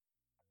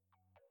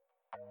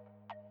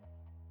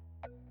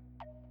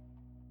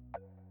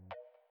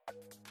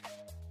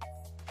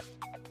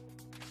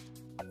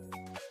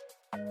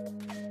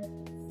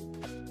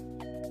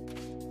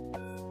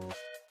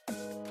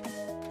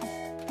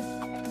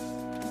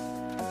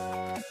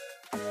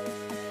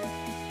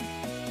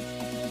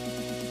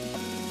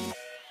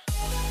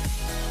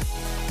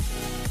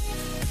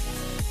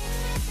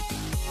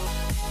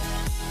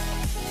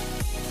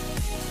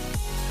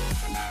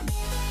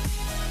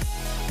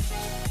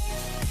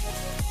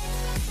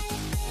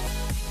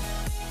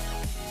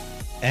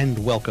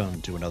And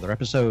welcome to another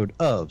episode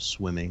of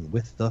Swimming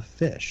with the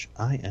Fish.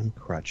 I am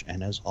Crutch,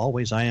 and as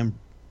always, I am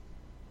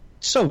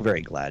so very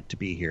glad to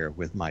be here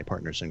with my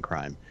partners in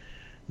crime.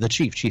 The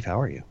Chief. Chief,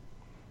 how are you?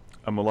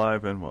 I'm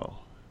alive and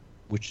well.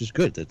 Which is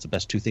good. That's the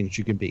best two things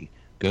you can be.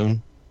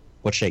 Goon,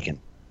 what's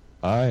shaking?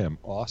 I am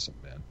awesome,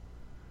 man.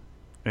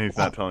 And he's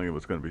not telling you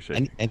what's going to be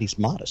shaking. And he's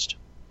modest.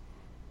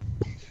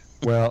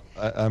 Well,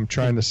 I'm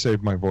trying to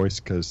save my voice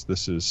because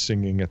this is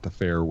Singing at the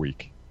Fair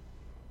week.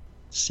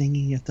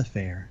 Singing at the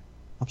fair.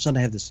 All of a sudden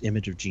I have this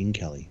image of Gene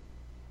Kelly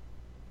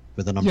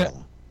with an umbrella.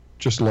 Yeah,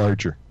 just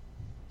larger.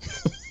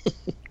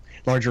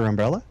 Larger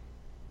umbrella?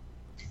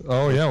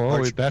 Oh, yeah.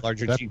 Well,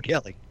 larger Gene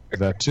Kelly.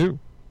 That too.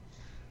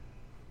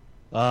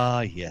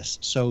 Yes.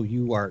 So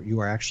you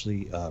are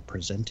actually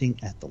presenting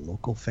at the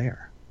local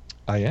fair.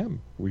 I am.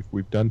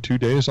 We've done 2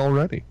 days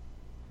already.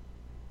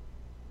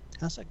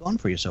 How's that going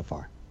for you so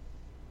far?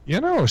 You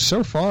know,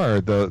 so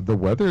far the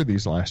weather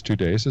these last 2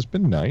 days has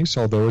been nice,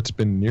 although it's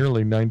been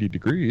nearly 90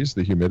 degrees.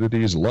 The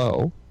humidity is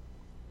low.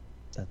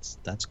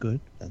 That's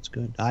good. That's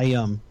good.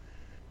 I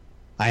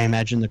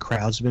imagine the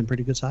crowds have been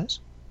pretty good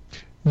size.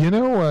 You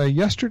know,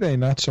 yesterday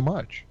not so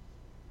much.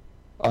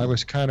 I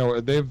was kind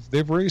of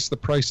they've raised the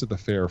price of the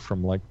fair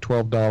from like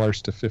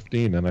 $12 to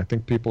 $15, and I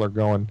think people are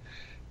going,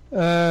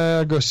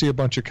 go see a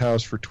bunch of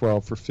cows for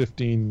 $12, for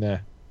 $15. Nah.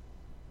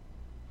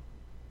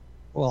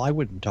 Well, I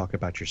wouldn't talk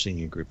about your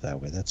singing group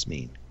that way. That's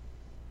mean.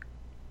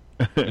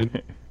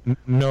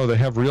 No, they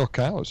have real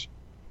cows.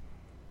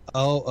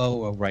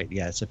 Oh, right.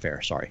 Yeah, it's a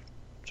fair. Sorry,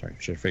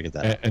 should have figured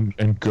that out.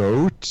 And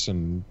goats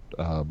and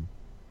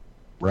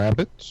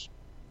rabbits.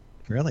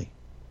 Really?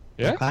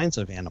 Yeah. All kinds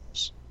of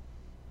animals.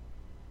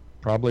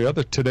 Probably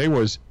other. Today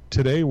was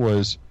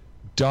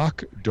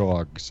Dock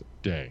Dogs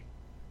Day.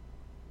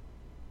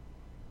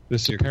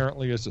 This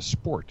apparently is a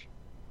sport.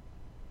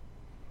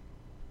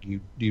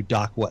 You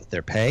dock what?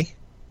 Their pay?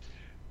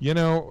 You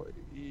know,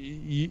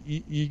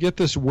 you get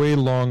this way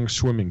long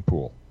swimming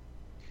pool.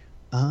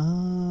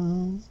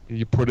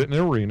 You put it in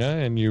an arena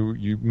and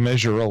you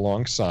measure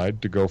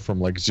alongside to go from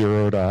like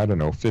 0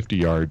 to, 50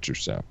 yards or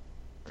so.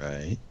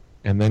 Right.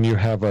 And then you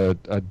have a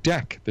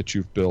deck that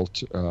you've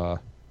built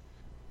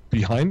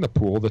behind the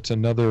pool that's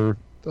another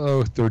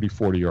 30,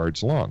 40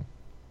 yards long.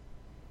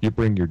 You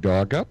bring your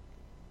dog up,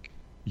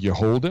 you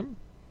hold him,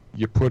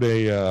 you put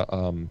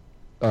a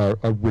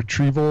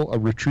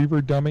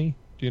retriever dummy.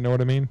 Do you know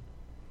what I mean?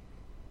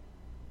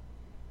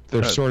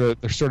 They're sort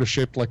of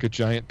shaped like a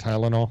giant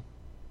Tylenol.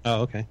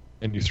 Oh, okay.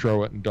 And you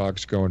throw it, and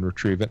dogs go and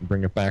retrieve it and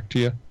bring it back to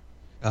you.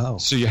 Oh.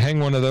 So you hang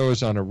one of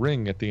those on a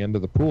ring at the end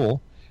of the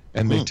pool,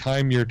 and they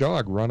time your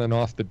dog running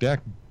off the deck,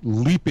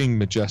 leaping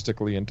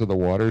majestically into the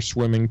water,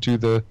 swimming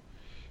to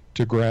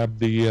grab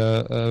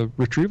the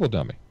retrieval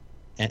dummy.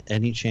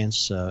 Any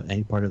chance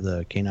any part of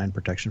the Canine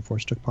Protection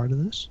Force took part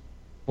of this?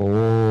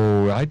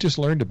 Oh, I just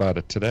learned about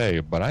it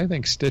today, but I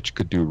think Stitch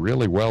could do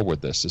really well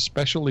with this,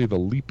 especially the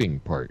leaping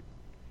part.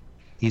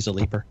 He's a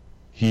leaper?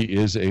 He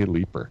is a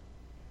leaper.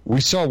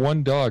 We saw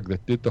one dog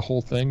that did the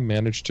whole thing,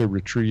 managed to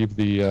retrieve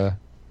the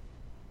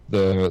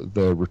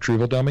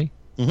retrieval dummy.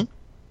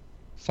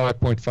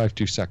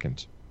 5.52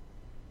 seconds.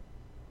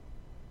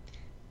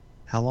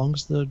 How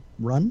long's the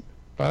run?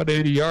 About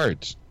 80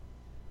 yards.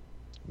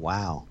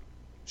 Wow.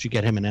 Should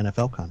get him an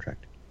NFL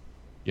contract.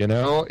 You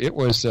know, it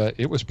was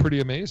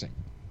pretty amazing.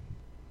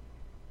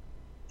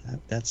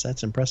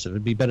 That's impressive.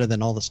 It'd be better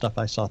than all the stuff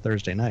I saw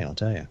Thursday night, I'll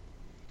tell you.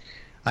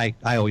 I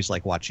always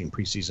like watching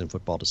preseason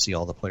football to see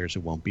all the players who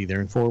won't be there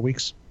in 4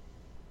 weeks.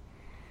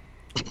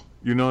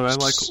 You know what I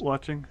like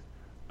watching?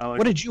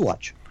 What did you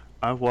watch?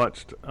 I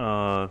watched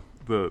the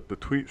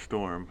tweet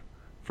storm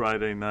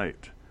Friday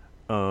night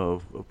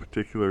of a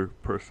particular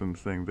person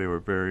saying they were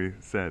very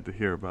sad to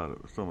hear about it,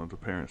 someone's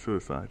apparent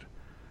suicide,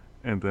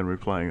 and then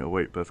replying, "Oh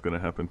wait, that's going to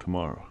happen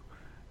tomorrow,"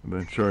 and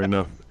then sure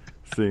enough,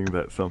 seeing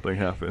that something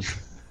happened.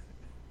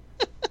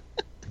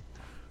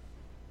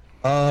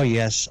 Oh,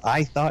 yes.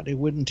 I thought it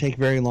wouldn't take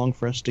very long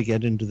for us to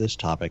get into this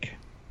topic.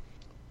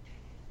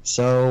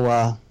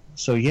 So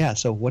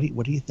what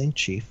do you think,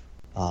 Chief?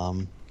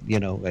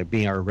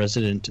 Being our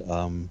resident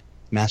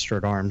master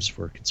at arms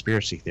for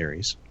conspiracy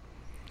theories.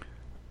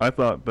 I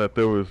thought that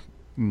there was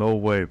no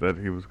way that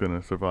he was going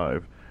to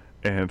survive,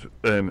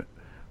 and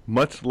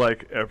much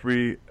like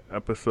every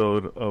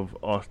episode of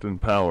Austin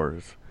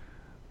Powers,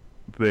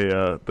 they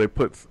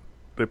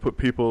put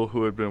people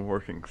who had been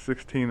working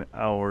 16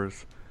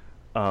 hours.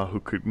 Who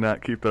could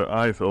not keep their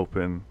eyes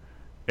open,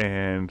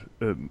 and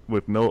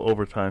with no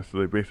overtime, so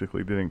they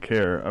basically didn't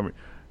care. I mean,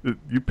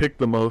 you picked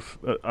the most.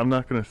 I'm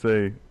not going to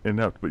say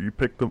inept, but you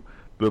picked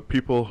the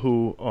people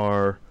who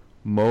are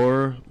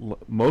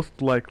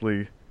most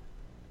likely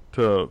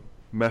to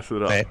mess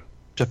it up,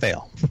 to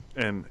fail.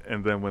 And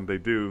then when they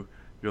do,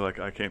 you're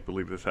like, I can't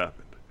believe this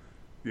happened.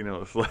 You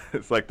know,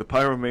 it's like the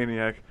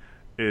pyromaniac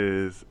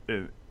is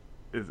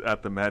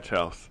at the match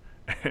house.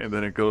 And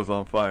then it goes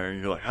on fire, and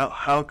you're like,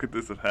 how could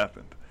this have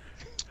happened?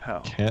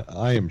 How?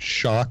 I am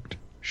shocked,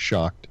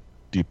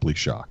 deeply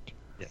shocked.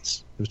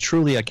 Yes. It was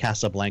truly a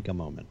Casablanca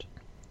moment.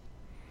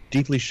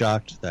 Deeply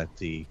shocked that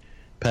the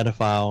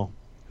pedophile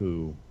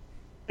who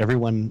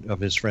everyone of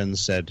his friends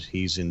said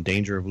he's in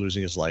danger of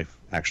losing his life,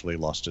 actually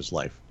lost his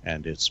life,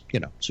 and it's,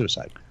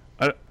 suicide.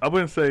 I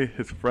wouldn't say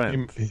his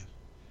friends.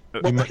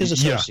 Well, his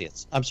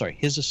associates. Yeah. I'm sorry,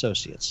 his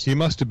associates. He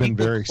must have been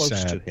People very close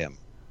sad to him.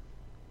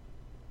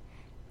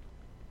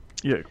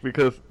 Yeah,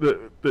 because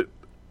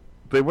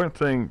they weren't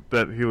saying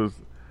that he was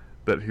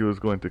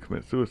going to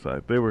commit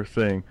suicide. They were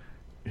saying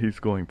he's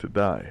going to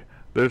die.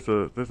 There's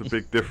a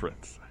big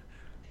difference.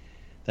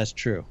 That's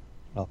true.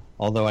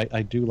 Although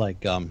I do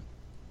like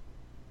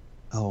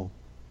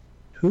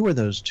who are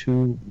those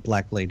two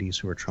black ladies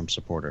who are Trump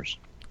supporters?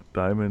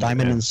 Diamond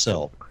and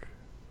Silk.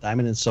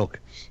 Diamond and Silk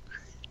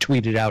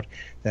tweeted out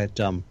that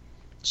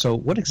so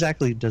what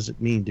exactly does it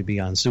mean to be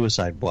on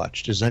suicide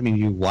watch? Does that mean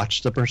you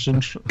watch the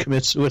person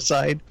commit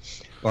suicide?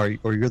 Or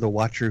you're the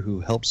watcher who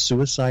helps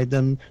suicide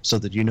them so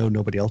that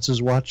nobody else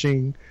is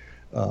watching?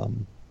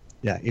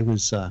 Yeah, it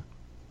was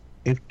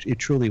it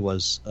truly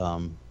was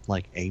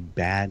like a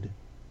bad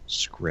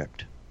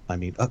script. I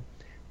mean,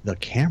 the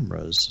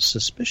cameras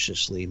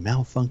suspiciously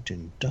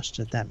malfunctioned just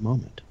at that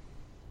moment.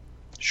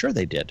 Sure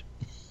they did.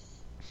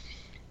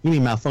 You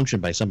mean malfunction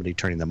by somebody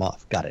turning them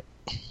off. Got it.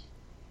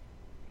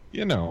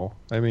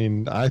 I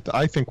mean,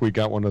 I think we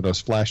got one of those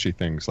flashy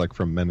things like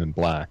from Men in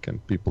Black,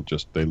 and people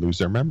they lose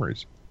their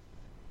memories.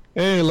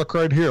 Hey, look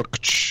right here.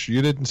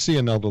 You didn't see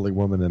an elderly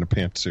woman in a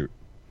pantsuit.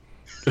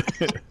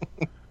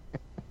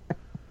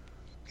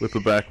 With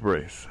the back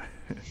brace.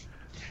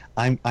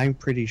 I'm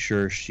pretty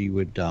sure she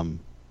would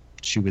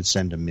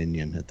send a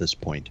minion at this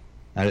point.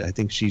 I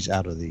think she's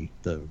out of the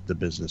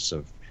business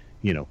of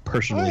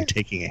personally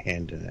taking a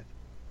hand in it.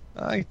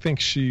 I think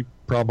she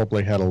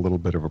probably had a little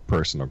bit of a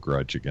personal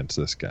grudge against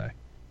this guy.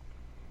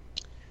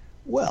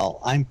 Well,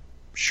 I'm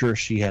sure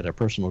she had a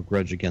personal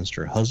grudge against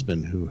her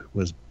husband, who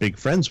was big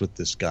friends with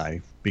this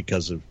guy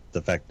because of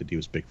the fact that he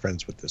was big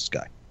friends with this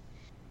guy.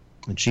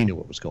 And she knew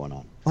what was going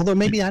on. Although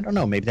maybe, I don't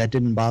know, maybe that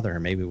didn't bother her.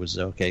 Maybe it was,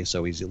 okay,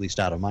 so he's at least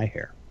out of my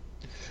hair.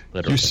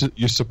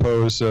 You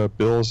suppose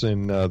Bill's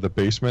in the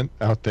basement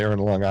out there in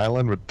Long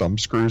Island with thumb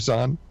screws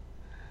on?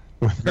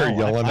 They're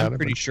yelling at him. I'm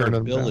pretty sure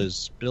Bill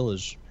is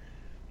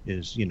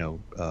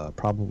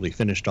probably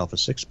finished off a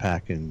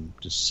six-pack and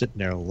just sitting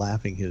there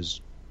laughing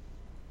his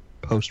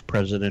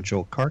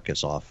post-presidential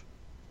carcass off.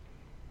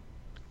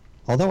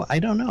 Although I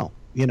don't know,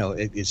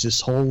 is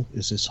this whole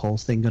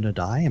thing going to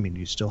die? I mean,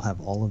 you still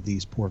have all of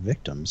these poor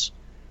victims.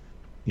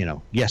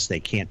 Yes, they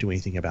can't do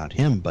anything about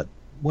him, but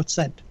what's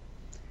that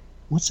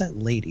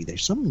lady?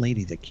 There's some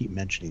lady that keep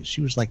mentioning.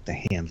 She was like the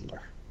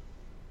handler,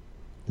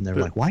 and they're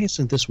like, why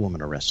isn't this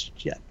woman arrested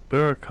yet?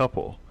 There are a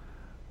couple.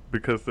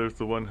 Because there's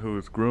the one who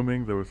is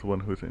grooming, there was the one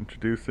who is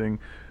introducing.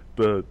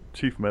 The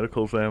chief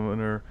medical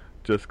examiner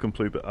just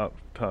completed the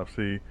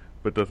autopsy,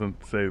 but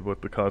doesn't say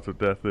what the cause of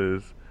death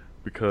is,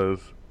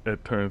 because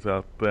it turns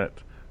out that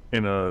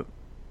in a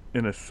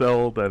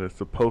cell that is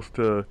supposed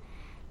to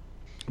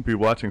be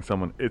watching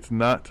someone, it's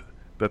not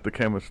that the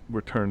cameras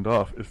were turned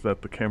off, it's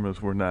that the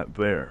cameras were not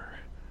there.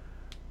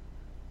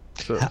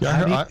 So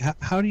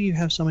how do you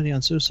have somebody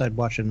on suicide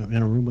watch in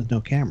a room with no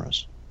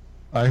cameras?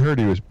 I heard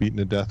he was beaten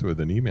to death with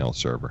an email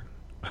server.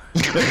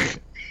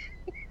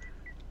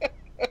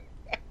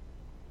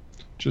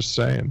 Just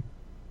saying.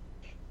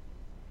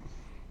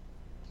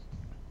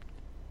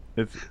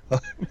 It's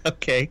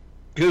okay.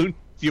 Goon,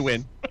 you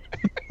win.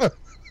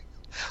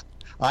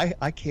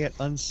 I can't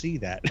unsee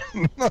that.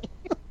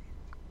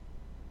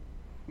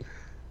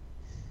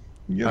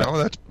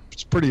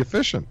 That's pretty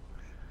efficient.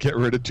 Get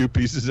rid of two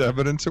pieces of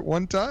evidence at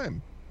one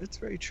time. It's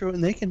very true,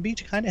 and they can be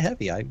kind of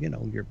heavy.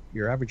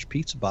 Your average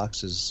pizza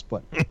box is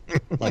what,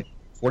 like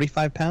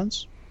 45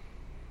 pounds?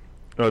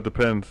 It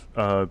depends.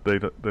 They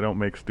don't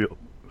make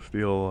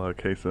steel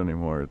case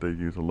anymore. They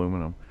use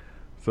aluminum,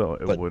 so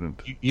it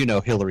wouldn't.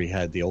 Hillary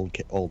had the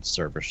old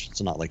server.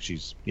 It's not like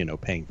she's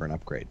paying for an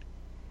upgrade.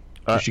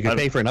 If she could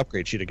pay for an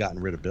upgrade, she'd have gotten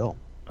rid of Bill.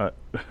 It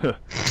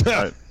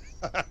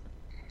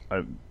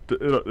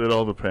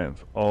all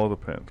depends. All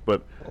depends.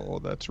 But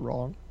that's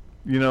wrong.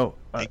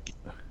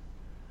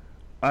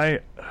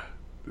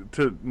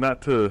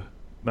 Not to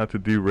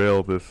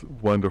derail this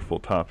wonderful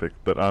topic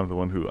that I'm the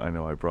one who I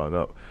know I brought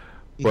up,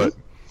 but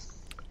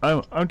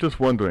I'm just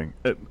wondering,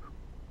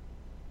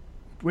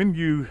 when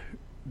you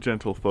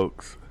gentle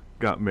folks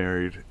got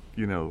married,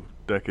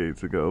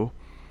 decades ago.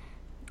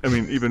 I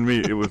mean, even me,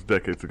 it was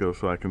decades ago,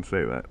 so I can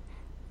say that.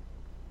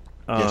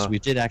 Yes, we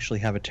did actually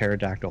have a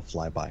pterodactyl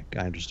flyby. I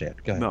understand.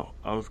 Go ahead. No,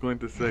 I was going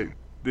to say,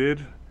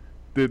 did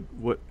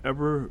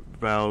whatever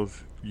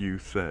vows you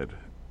said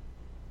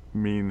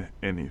mean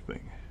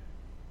anything?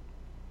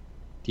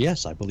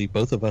 Yes, I believe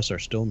both of us are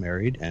still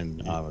married,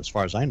 and as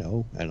far as I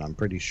know, and I'm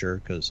pretty sure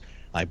because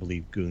I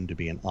believe Goon to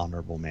be an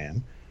honorable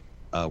man,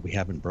 we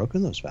haven't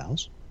broken those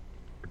vows.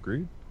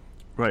 Agreed.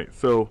 Right.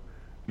 So,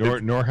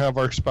 nor have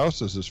our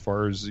spouses, as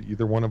far as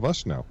either one of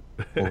us know,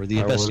 or the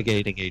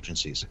investigating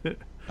agencies.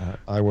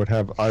 I would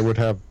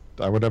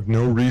have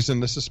no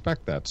reason to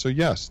suspect that. So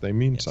yes, they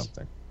mean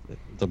something.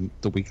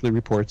 The weekly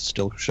reports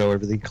still show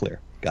everything clear.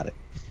 Got it.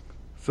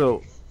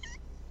 So,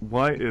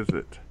 why is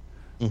it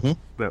Mhm.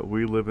 that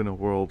we live in a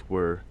world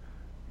where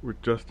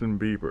Justin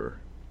Bieber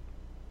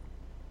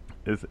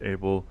is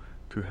able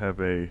to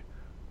have a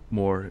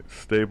more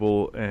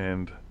stable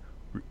and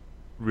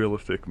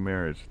realistic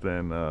marriage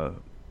than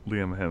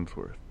Liam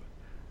Hemsworth.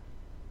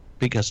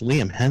 Because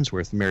Liam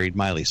Hemsworth married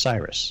Miley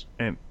Cyrus.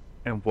 And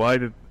why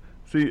did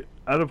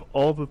out of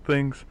all the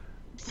things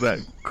that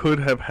could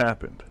have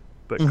happened,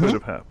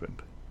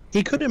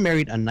 He could have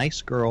married a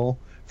nice girl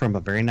from a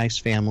very nice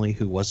family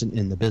who wasn't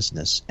in the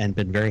business and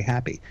been very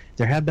happy.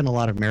 There have been a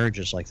lot of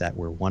marriages like that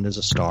where one is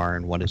a star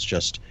and one is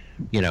just,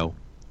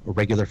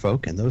 regular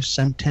folk, and those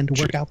tend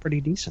to work out pretty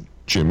decent.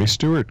 Jimmy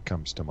Stewart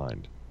comes to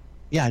mind.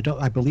 Yeah,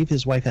 I believe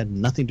his wife had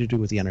nothing to do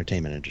with the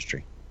entertainment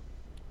industry.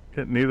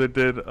 Neither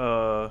did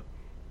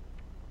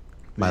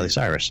Miley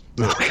Cyrus.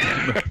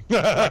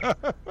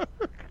 the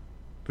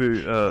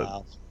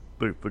Wow.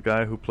 the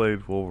guy who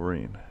played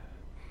Wolverine.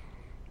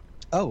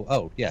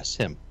 Oh, yes,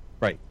 him.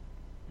 Right.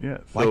 Yeah.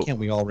 So, Why can't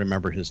we all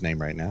remember his name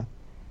right now?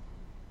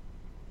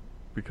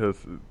 Because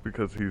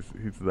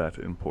he's that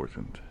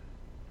important.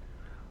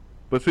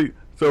 But see,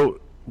 so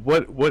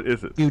what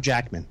is it? Hugh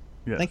Jackman.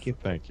 Yes. Thank you.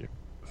 Thank you.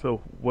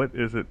 So what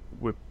is it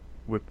with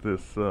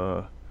this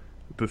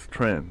this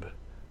trend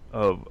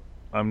of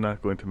I'm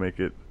not going to make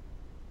it,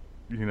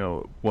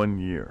 1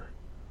 year.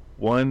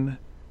 1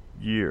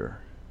 year.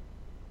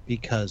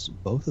 Because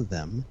both of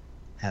them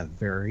have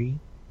very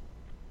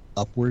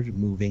upward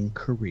moving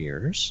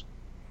careers,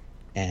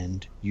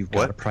 and you've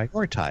got to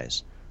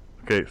prioritize.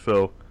 Okay,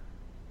 so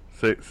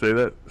say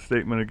that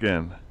statement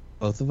again.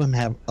 Both of them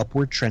have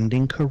upward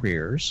trending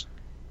careers,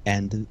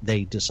 and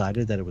they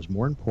decided that it was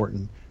more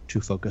important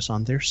to focus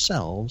on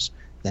themselves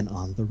than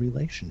on the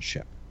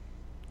relationship.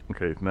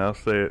 Okay, now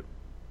say it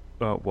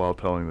while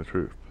telling the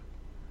truth.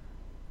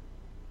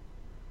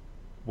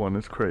 One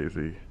is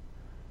crazy,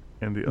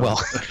 and the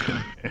other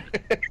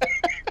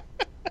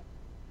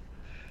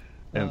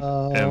and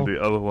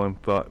the other one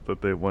thought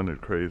that they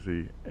wanted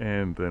crazy,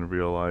 and then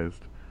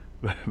realized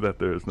that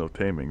there is no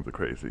taming the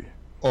crazy.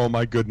 Oh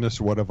my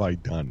goodness, what have I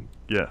done?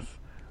 Yes,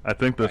 I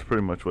think that's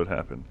pretty much what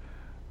happened.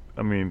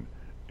 I mean,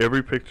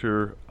 every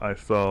picture I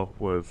saw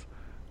was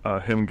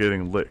him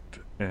getting licked,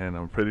 and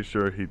I'm pretty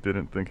sure he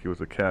didn't think he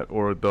was a cat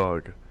or a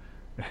dog,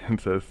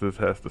 and says this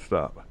has to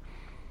stop.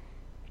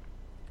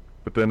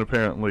 But then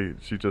apparently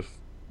she just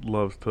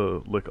loves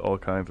to lick all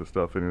kinds of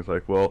stuff, and he's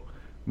like, well,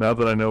 now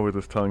that I know where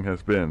this tongue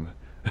has been,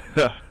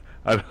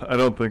 I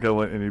don't think I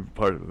want any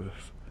part of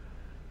this.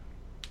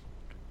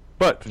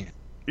 But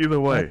either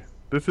way,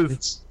 this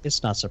is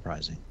it's not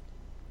surprising.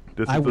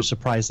 This I is was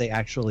surprised they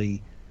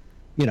actually,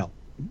 you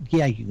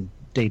can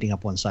dating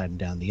up one side and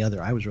down the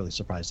other. I was really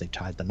surprised they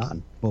tied the knot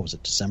in, what was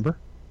it, December?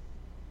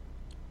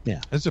 Yeah.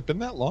 Has it been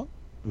that long?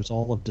 It was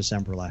all of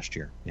December last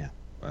year. Yeah.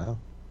 Wow.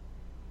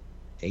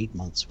 8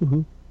 months.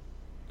 Woohoo.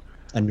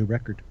 A new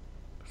record.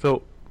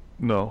 So,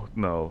 no.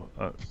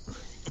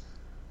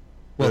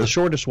 Well, the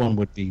shortest one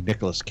would be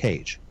Nicolas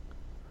Cage.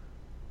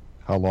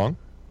 How long?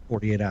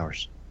 48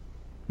 hours.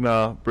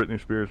 Nah,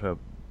 Britney Spears had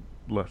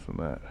less than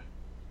that.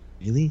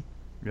 Really?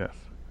 Yes.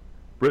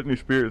 Britney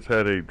Spears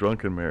had a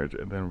drunken marriage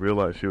and then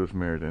realized she was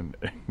married and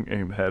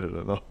had it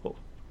at all.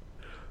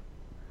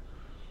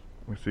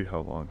 Let me see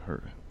how long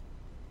her...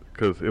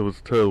 Because it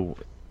was till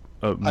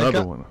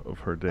another one of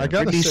her dance.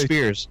 Britney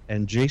Spears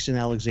and Jason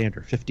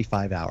Alexander,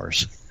 55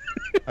 hours.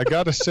 I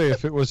gotta say,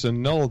 if it was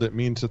annulled, it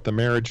means that the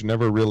marriage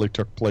never really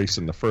took place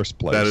in the first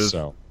place. That is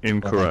so.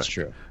 incorrect. Well, that's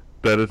true.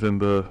 That is in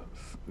the,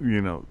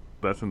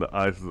 that's in the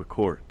eyes of the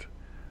court.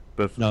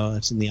 No,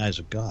 that's in the eyes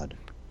of God.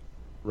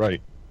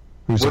 Right.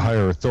 Who's a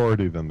higher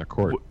authority than the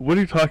court? What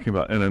are you talking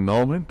about? An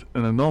annulment?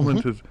 An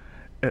annulment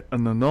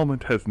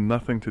has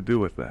nothing to do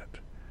with that.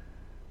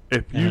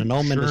 An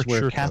annulment is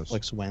where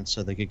Catholics went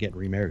so they could get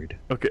remarried.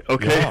 Okay.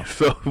 Yeah.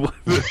 So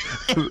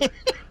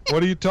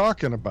what are you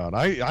talking about?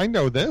 I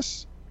know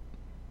this.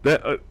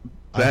 I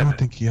don't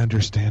think he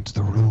understands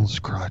the rules,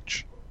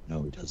 Crutch.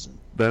 No, he doesn't.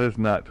 That is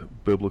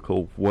not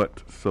biblical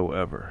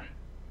whatsoever.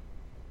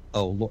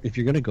 Oh, if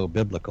you're going to go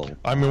biblical...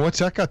 I mean, what's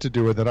that got to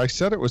do with it? I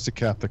said it was the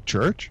Catholic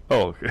Church.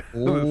 Oh,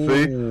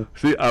 okay.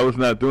 See, I was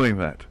not doing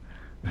that.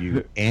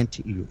 You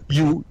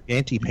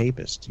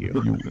anti-papist. You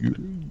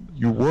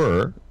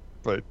were,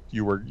 but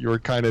you were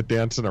kind of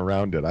dancing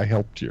around it. I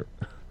helped you.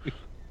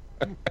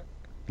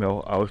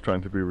 No, I was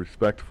trying to be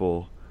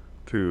respectful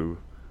to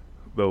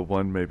the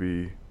one,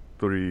 maybe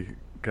 3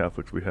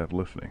 Catholics we had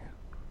listening.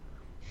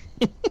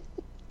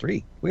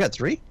 3? We got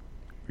 3?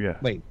 Yeah.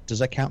 Wait, does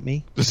that count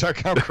me? Does that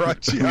count,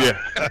 Crutch? Yeah.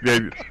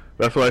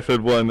 That's why I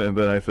said 1, and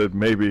then I said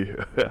maybe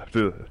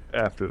after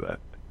that.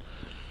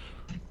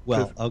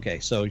 Well, okay,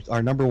 so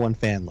our number 1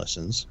 fan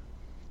listens,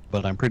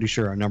 but I'm pretty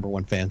sure our number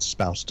 1 fan's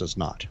spouse does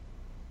not.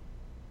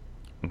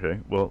 Okay,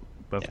 well,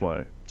 that's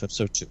why.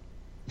 So 2.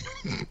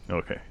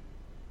 Okay.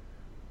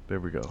 There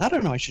we go. I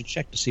don't know. I should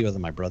check to see whether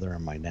my brother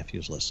and my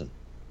nephews listen.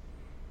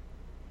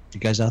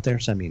 You guys out there,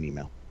 send me an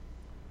email.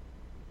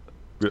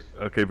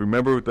 Okay,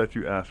 remember that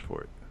you asked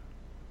for it.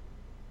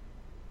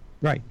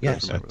 Right,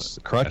 yes. That's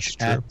the Crutch.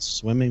 At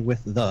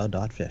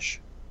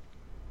swimmingwiththe.fish.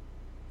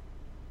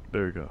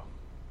 There you go.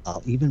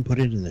 I'll even put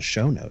it in the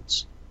show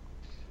notes.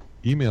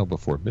 Email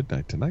before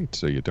midnight tonight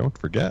so you don't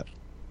forget.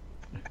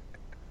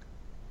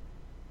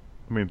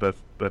 I mean,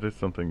 that is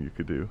something you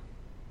could do.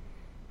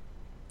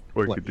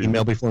 Or you What, could do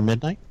email before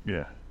midnight?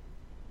 Yeah.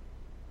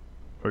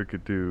 Or you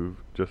could do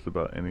just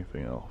about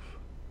anything else.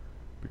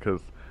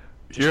 Because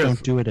Just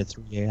don't do it at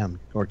 3 a.m.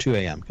 or 2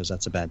 a.m. because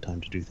that's a bad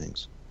time to do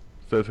things.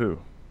 Says who?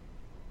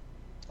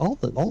 All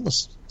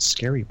the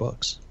scary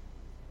books.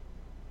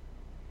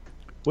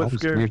 What all this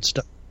scary? weird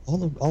stuff. All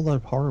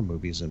the horror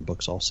movies and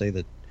books all say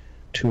that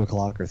 2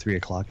 o'clock or 3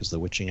 o'clock is the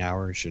witching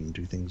hour. You shouldn't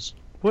do things.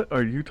 What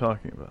are you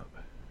talking about?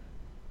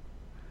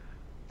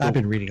 I've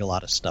been reading a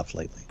lot of stuff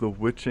lately. The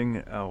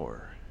witching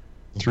hour.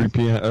 3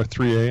 p.m.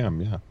 3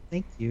 a.m. Yeah.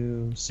 Thank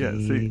you. See, Yeah,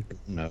 see.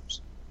 who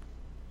knows?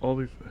 All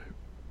these.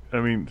 I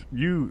mean,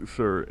 you,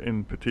 sir,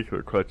 in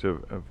particular, Crutch,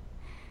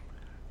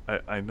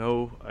 I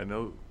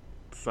know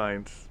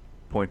science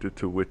pointed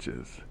to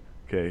witches,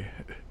 okay?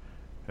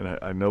 And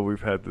I know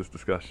we've had this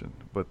discussion,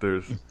 but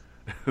there's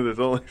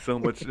only so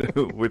much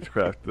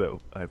witchcraft that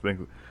I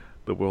think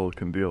the world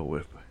can deal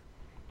with.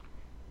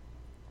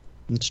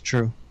 It's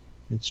true.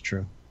 It's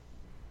true.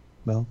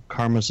 Well,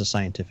 karma's a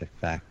scientific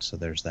fact, so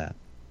there's that.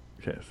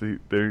 Yeah, see,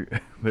 there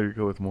you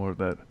go with more of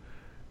that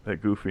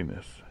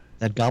goofiness.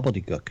 That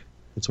gobbledygook.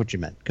 That's what you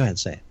meant. Go ahead,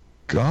 say it.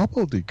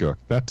 Gobbledygook.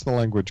 That's the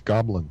language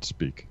goblins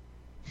speak.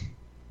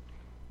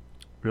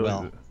 Really?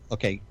 Well,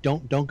 okay,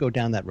 don't go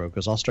down that road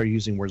because I'll start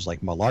using words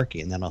like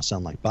malarkey and then I'll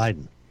sound like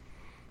Biden.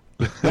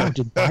 Wow,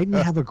 did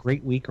Biden have a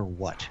great week or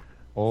what?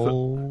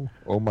 Oh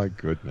my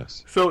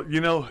goodness. So,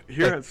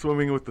 here at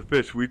Swimming with the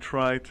Fish, we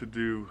try to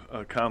do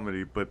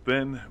comedy, but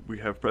then we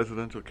have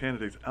presidential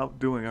candidates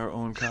outdoing our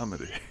own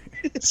comedy.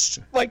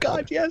 My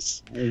God,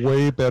 yes.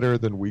 Way better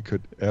than we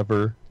could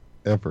ever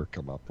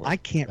come up with. I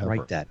can't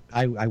write that.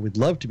 I would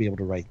love to be able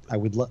to write. I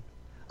would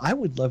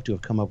love to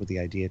have come up with the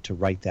idea to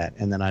write that,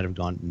 and then I'd have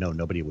gone, no,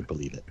 nobody would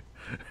believe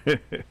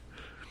it.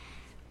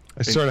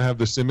 I sort of have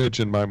this image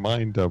in my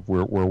mind of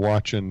we're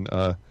watching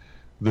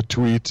the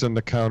tweets and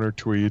the counter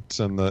tweets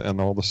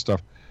and all the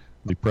stuff,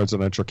 the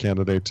presidential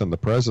candidates and the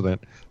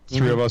president.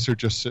 Three of us are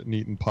just sitting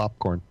eating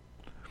popcorn.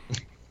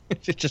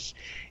 it's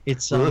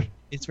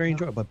very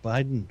enjoyable. But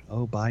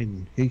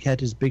Biden, he had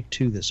his big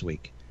 2 this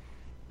week.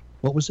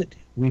 What was it?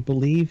 We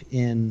believe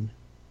in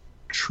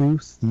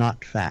truth,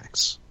 not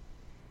facts.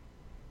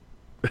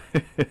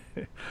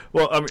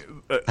 Well, I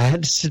mean, I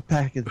had to sit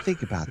back and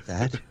think about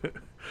that.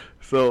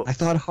 So I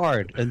thought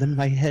hard, and then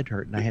my head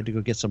hurt, and I had to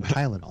go get some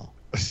Tylenol.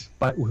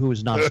 But who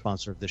is not a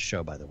sponsor of this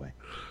show, by the way?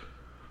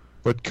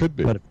 But could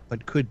be. But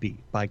could be.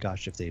 By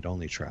gosh, if they'd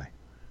only try.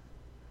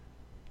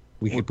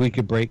 We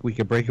could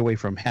break away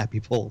from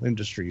Happy Pole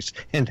Industries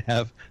and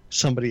have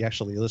somebody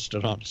actually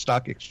listed on a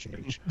stock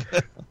exchange.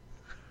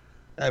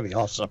 That'd be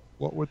awesome.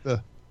 What would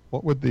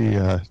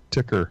the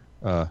ticker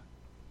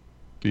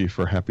be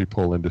for Happy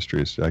Pole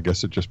Industries? I guess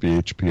it'd just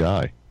be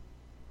HPI.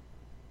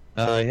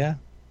 Yeah.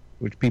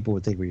 Which people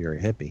would think we were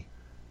a hippie.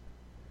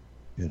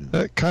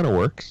 That kind of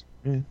works.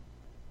 Yeah.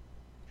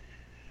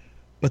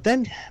 But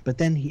then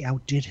he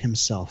outdid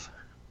himself.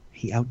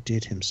 He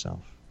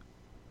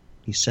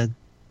said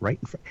right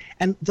in front.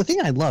 And the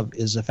thing I love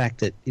is the fact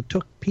that it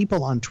took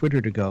people on Twitter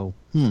to go,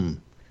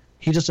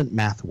 he doesn't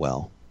math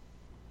well.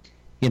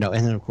 And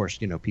then of course,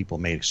 people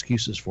made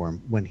excuses for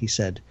him when he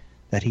said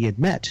that he had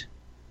met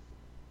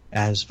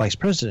as vice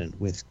president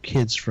with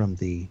kids from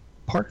the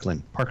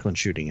Parkland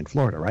shooting in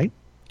Florida, right?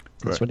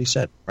 That's what he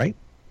said, right?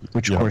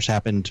 Which of course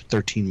happened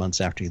 13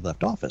 months after he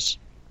left office.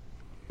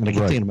 And I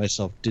keep thinking to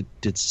myself,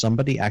 did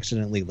somebody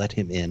accidentally let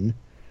him in?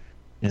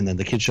 And then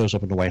the kid shows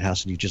up in the White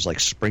House and he just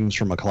springs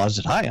from a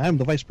closet. Hi, I'm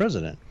the vice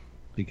president.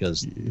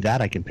 Because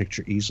that I can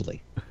picture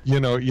easily.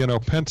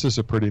 Pence is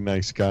a pretty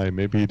nice guy.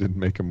 Maybe he didn't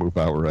make a move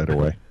out right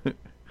away.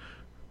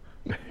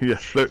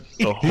 Yes,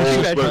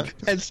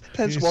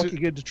 Pence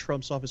walking into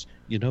Trump's office.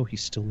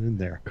 He's still in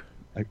there.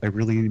 I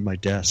really need my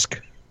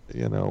desk.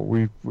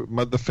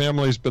 The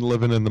family's been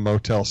living in the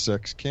Motel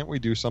 6. Can't we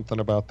do something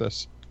about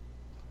this?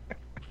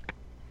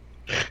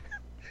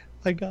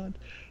 My God,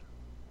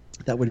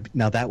 that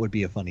would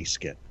be a funny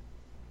skit.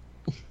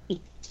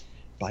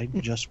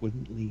 Biden just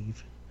wouldn't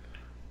leave.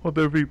 Well,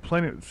 there'd be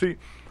plenty. See,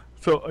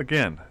 so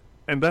again,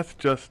 and that's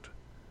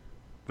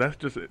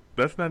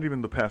not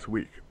even the past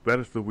week. That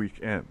is the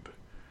weekend,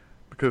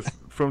 because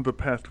from the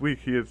past week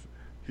he has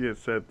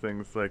said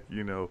things like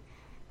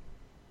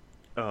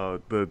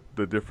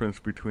the difference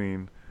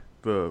between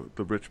the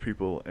rich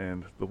people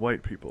and the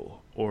white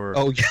people, or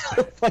oh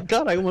my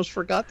God, I almost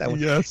forgot that one.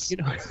 Yes,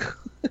 the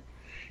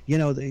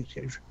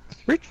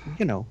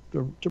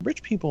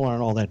rich people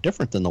aren't all that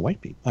different than the white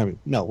people. I mean,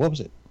 no, what was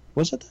it?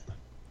 Was it that?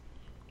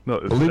 No,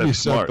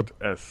 it's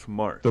as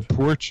smart. The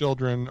poor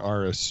children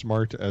are as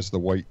smart as the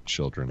white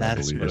children.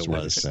 That's I believe what is it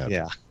what was. he said.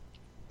 Yeah.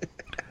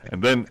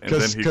 And then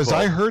because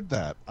I heard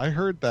that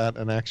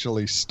and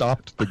actually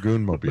stopped the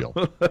Goonmobile.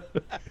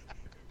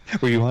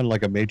 Were you on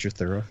a major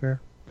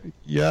thoroughfare?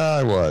 Yeah,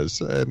 I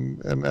was,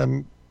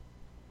 and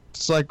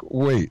it's like,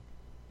 wait,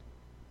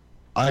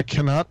 I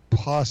cannot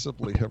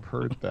possibly have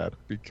heard that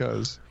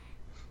because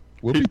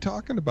We'll be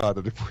talking about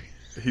it if we.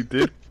 He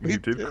did. We He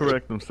did did.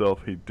 correct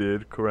himself. He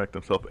did correct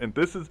himself. And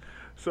this is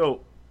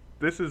so.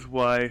 This is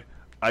why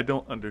I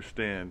don't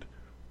understand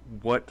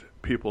what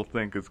people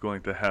think is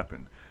going to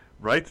happen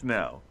right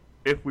now.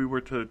 If we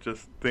were to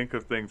just think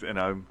of things, and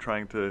I'm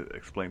trying to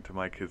explain to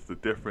my kids the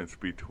difference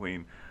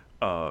between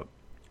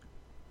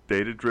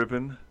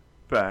data-driven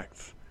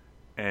facts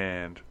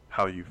and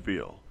how you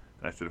feel.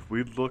 And I said, if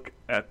we look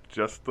at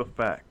just the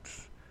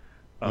facts,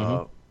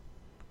 Biden,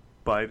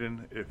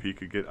 if he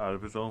could get out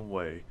of his own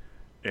way,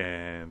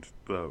 and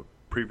the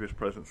previous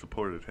president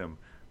supported him,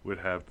 would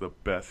have the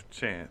best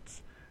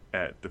chance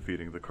at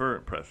defeating the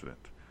current president.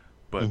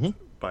 But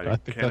Biden I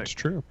think that's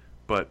true.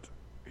 But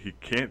he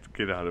can't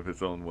get out of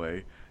his own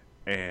way,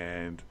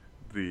 and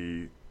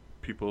the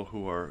people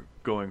who are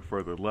going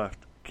further left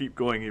keep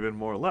going even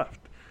more left.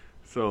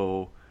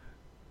 So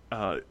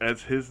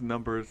as his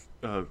numbers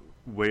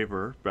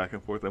waver back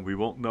and forth, and we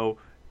won't know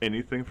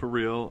anything for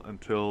real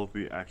until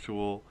the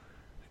actual,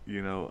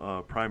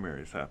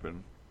 primaries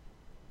happen.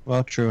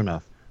 Well, true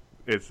enough.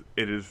 It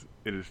is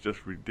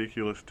just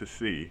ridiculous to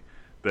see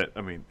that.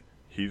 I mean,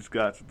 he's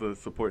got the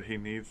support he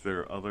needs.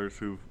 There are others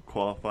who've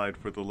qualified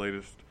for the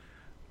latest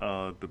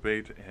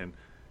debate, and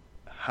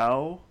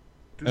how?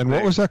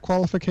 What was that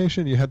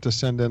qualification? You had to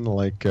send in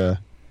like 3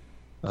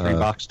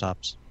 box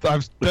tops.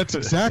 That's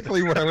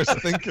exactly what I was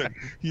thinking.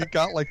 You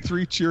got like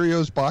 3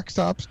 Cheerios box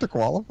tops to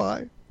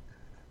qualify.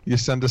 You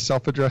send a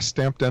self-addressed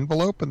stamped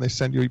envelope, and they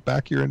send you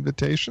back your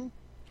invitation.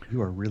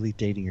 You are really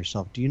dating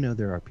yourself. Do you know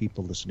there are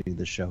people listening to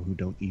this show who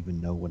don't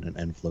even know what an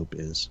envelope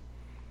is?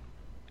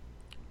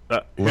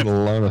 Let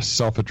alone a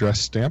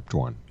self-addressed stamped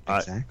one.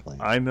 Exactly.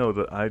 I know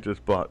that I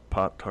just bought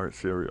Pop-Tart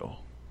cereal,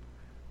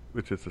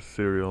 which is a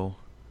cereal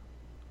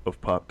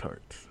of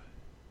Pop-Tarts.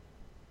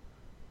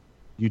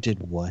 You did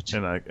what?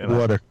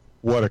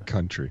 What a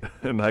country.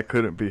 And I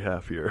couldn't be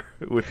happier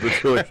with the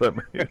choice I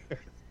made.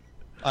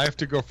 I have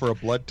to go for a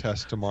blood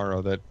test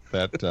tomorrow.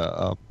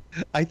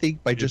 I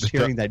think by just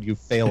hearing that, you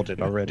failed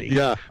it already.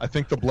 Yeah, I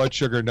think the blood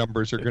sugar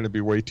numbers are going to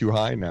be way too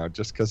high now,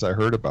 just because I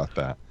heard about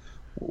that.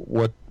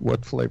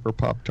 What flavor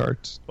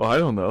Pop-Tarts? Well, I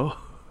don't know.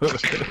 Do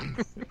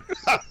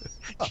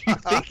you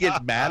think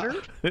it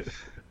mattered?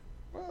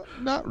 Well,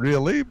 not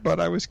really, but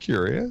I was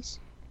curious.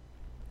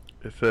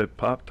 It said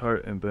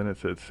Pop-Tart, and then it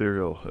said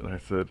cereal, and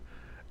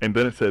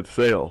then it said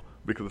sale,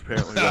 because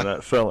apparently they're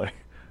not selling.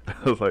 I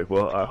was like,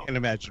 well, I can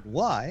imagine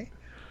why.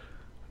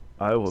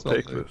 I will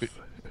take this.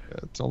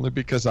 It's only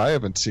because I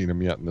haven't seen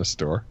them yet in the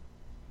store.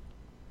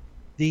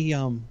 The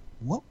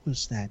what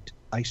was that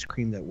ice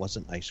cream that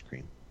wasn't ice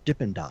cream?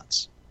 Dippin'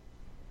 Dots,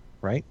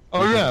 right?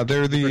 Oh yeah,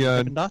 they're the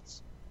Dippin'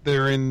 Dots.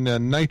 They're in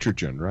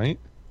nitrogen, right?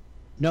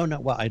 No.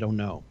 Well, I don't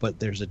know, but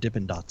there's a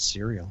Dippin' Dots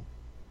cereal.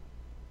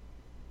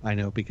 I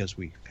know because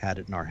we've had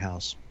it in our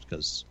house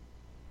because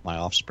my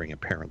offspring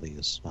apparently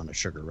is on a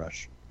sugar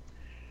rush.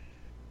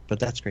 But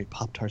that's great.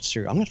 Pop-Tart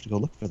cereal. I'm going to have to go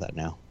look for that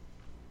now.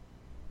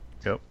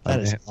 Yep. That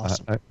is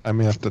awesome. I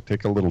may have to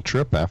take a little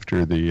trip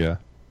after the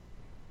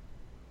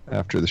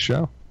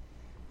show.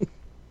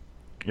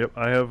 Yep,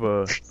 I have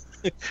a...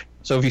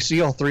 So if you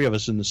see all 3 of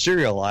us in the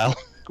cereal aisle,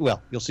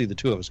 well, you'll see the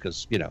 2 of us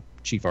because,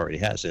 Chief already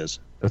has his.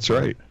 That's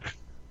right.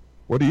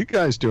 What are you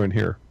guys doing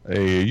here?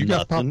 Hey, you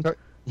got Nothing. Pop-Tart?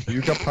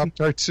 You got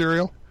Pop-Tart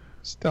cereal?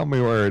 Just tell me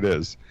where it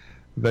is.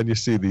 Then you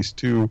see these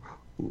 2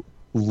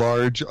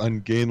 large,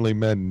 ungainly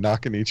men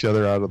knocking each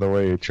other out of the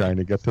way, trying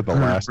to get to the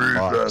last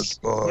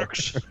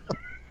box.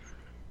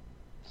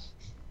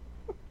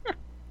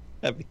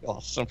 That'd be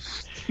awesome.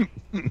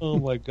 Oh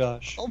my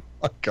gosh. Oh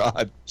my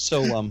God.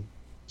 So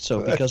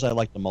because I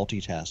like to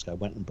multitask, I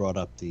went and brought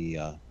up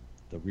the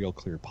Real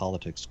Clear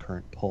Politics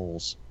current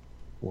polls,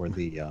 or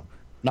the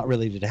not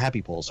related to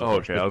happy polls. Oh,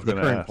 okay. I was going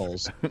to ask.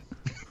 Polls,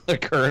 the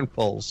current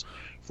polls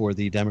for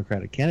the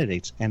Democratic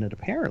candidates, and it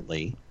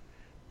apparently,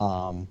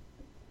 it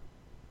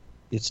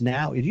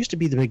used to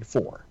be the big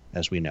 4,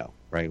 as we know,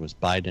 right? It was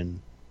Biden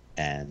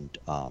and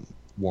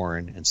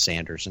Warren and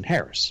Sanders and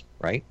Harris,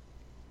 right?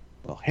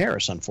 Well,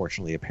 Harris,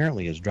 unfortunately,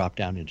 apparently has dropped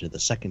down into the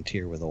second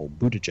tier with old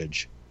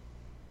Buttigieg.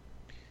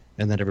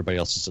 And then everybody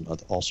else is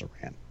also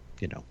ran.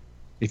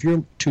 If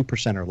you're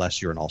 2% or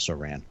less, you're an also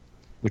ran,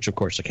 which of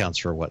course accounts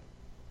for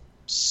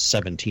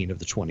 17 of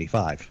the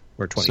 25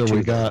 or 22.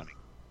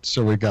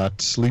 So we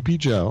got Sleepy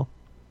Joe.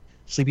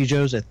 Sleepy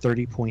Joe's at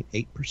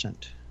 30.8%.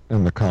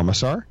 And the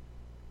Commissar?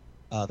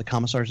 The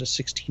Commissar's at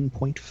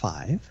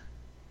 16.5.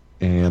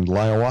 And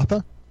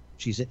Liawatha?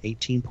 She's at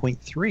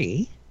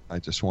 18.3. I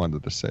just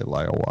wanted to say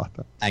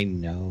Liawatha. I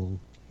know.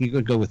 You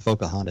could go with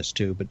Pocahontas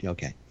too, but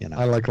okay,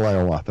 I like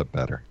Liawatha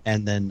better.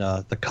 And then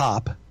the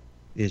Cop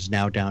is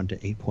now down to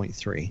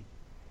 8.3,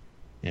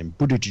 and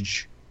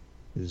Buttigieg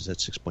is at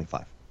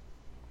 6.5.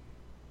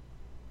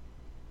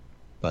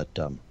 But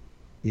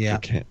yeah,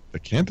 the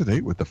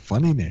candidate with the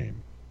funny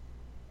name,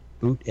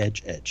 Boot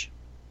Edge,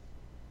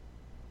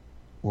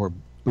 or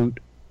Boot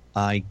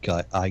I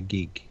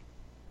Gig,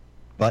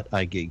 but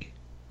I Gig.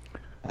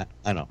 I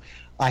don't know.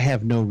 I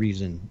have no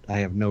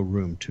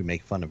room to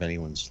make fun of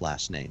anyone's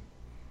last name.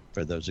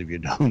 For those of you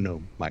who don't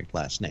know my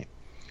last name.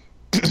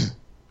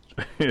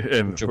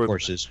 And which of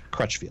course is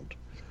Crutchfield.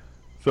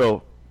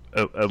 So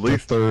at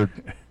least the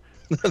third.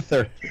 The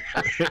third.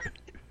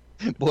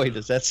 Boy,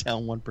 does that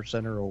sound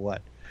 1%er or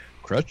what?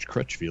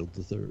 Crutchfield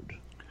the third.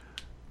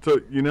 So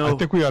I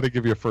think we ought to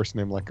give you a first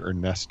name like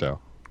Ernesto.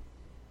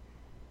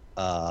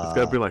 It's got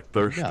to be like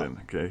Thurston,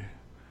 okay?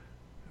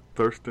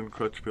 Thurston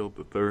Crutchfield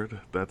the third.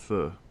 That's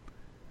a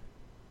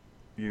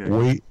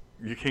Wait.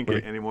 You can't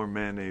get any more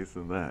mayonnaise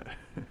than that.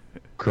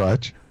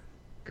 Crutch.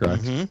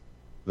 Mm-hmm.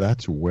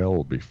 That's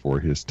well before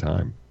his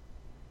time.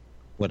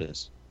 What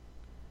is?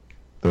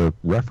 The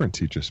reference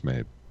he just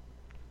made.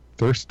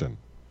 Thurston.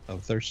 Oh,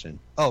 Thurston.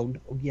 Oh,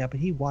 yeah, but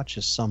he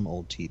watches some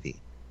old TV.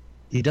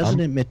 He doesn't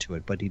admit to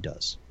it, but he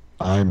does.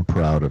 I'm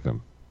proud of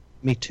him.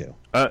 Me too.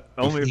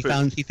 Only he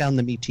found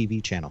the Me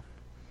TV channel.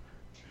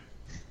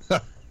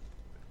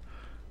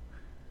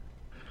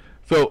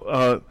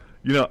 So,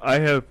 I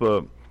have,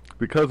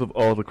 because of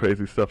all the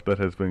crazy stuff that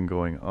has been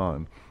going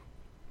on,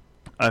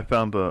 I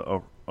found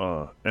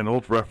an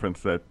old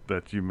reference that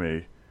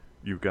you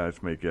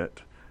guys may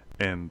get,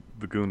 and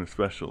the Goon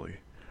especially.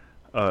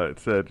 It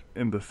said,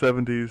 in the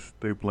 70s,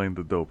 they blamed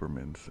the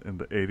Dobermans. In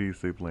the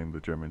 80s, they blamed the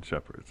German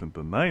Shepherds. In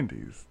the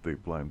 90s, they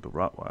blamed the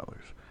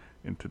Rottweilers.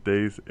 In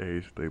today's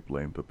age, they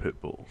blame the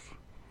Pit Bulls.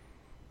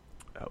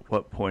 At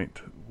what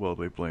point will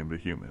they blame the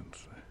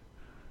humans?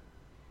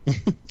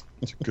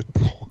 That's a good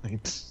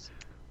point.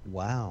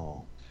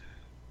 Wow.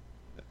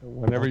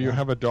 Whenever you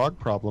have a dog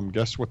problem,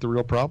 guess what the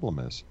real problem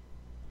is?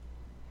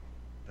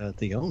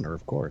 The owner,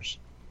 of course.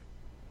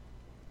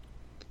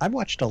 I've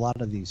watched a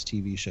lot of these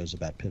TV shows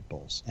about pit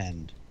bulls,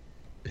 and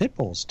pit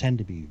bulls tend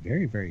to be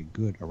very, very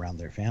good around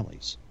their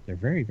families. They're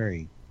very,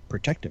 very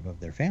protective of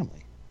their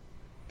family.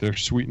 They're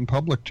sweet in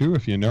public, too.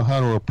 If you know how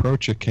to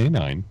approach a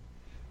canine,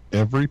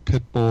 every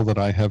pit bull that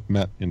I have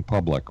met in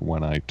public,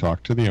 when I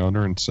talk to the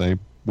owner and say,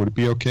 would it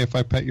be okay if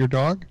I pet your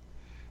dog?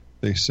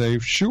 They say,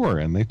 sure.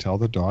 And they tell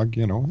the dog,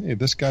 hey,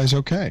 this guy's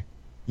okay.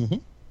 Mm-hmm.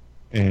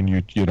 And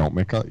you don't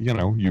make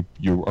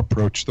you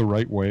approach the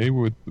right way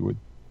with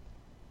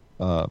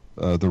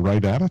the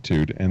right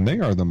attitude, and they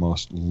are the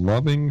most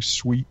loving,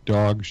 sweet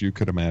dogs you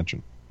could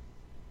imagine.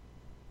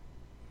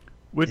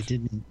 Which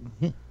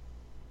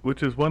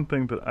is one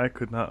thing that I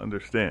could not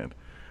understand,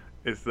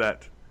 is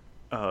that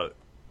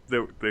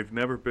they've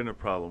never been a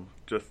problem,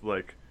 just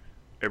like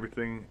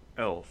everything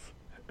else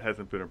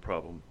hasn't been a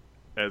problem.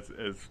 As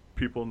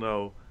people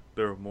know,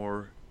 there are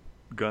more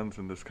guns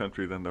in this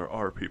country than there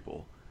are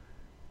people.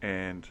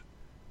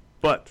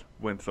 But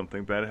when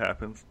something bad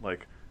happens,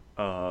 like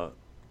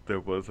there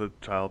was a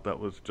child that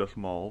was just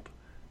mauled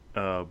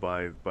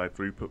by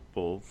 3 pit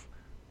bulls,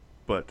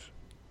 but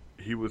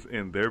he was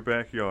in their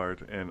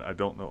backyard, and I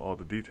don't know all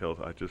the details.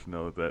 I just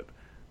know that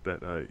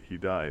he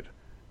died,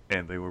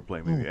 and they were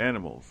blaming the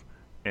animals.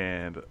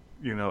 And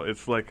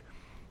it's like,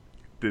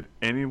 did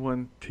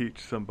anyone teach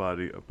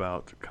somebody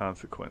about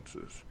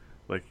consequences?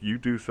 Like, you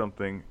do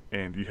something,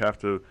 and you have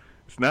to.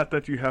 It's not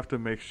that you have to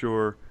make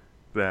sure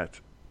that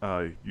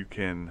you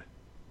can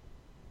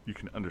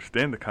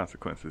understand the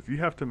consequences. You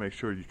have to make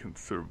sure you can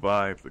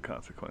survive the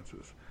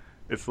consequences.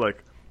 It's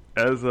like,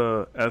 as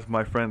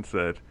my friend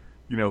said,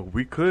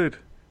 we could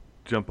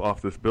jump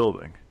off this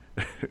building.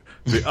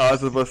 The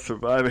odds of us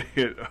surviving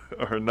it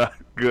are not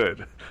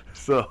good.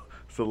 So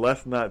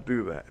let's not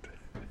do that.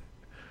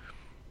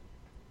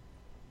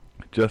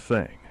 Just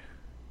saying.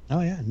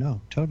 Oh yeah,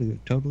 no,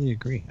 totally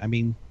agree. I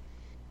mean,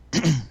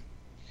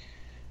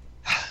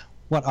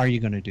 what are you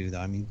going to do though?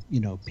 I mean,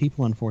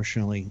 people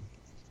unfortunately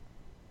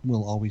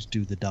will always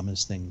do the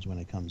dumbest things when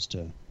it comes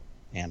to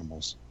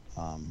animals.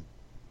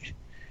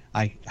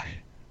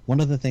 One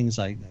of the things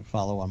I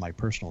follow on my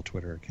personal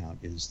Twitter account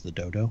is the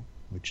Dodo,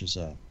 which is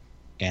a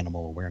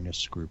animal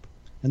awareness group,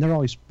 and they're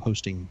always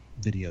posting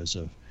videos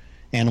of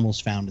animals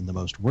found in the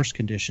most worst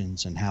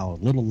conditions and how a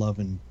little love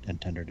and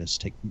tenderness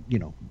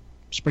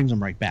springs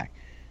them right back.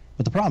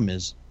 But the problem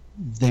is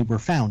they were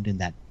found in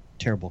that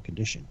terrible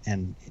condition,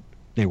 and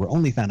they were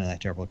only found in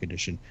that terrible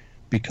condition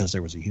because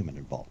there was a human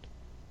involved.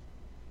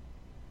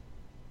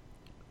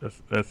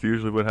 That's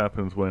usually what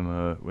happens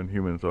when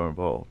humans are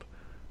involved.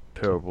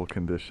 Terrible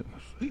conditions.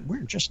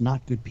 We're just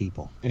not good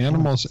people.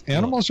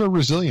 Animals are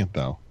resilient,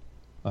 though.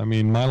 I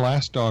mean, my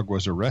last dog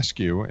was a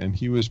rescue, and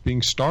he was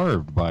being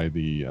starved by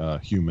the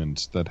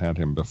humans that had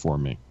him before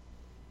me.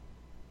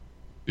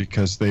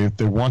 Because they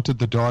wanted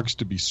the dogs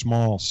to be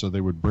small so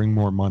they would bring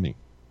more money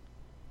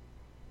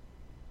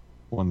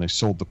when they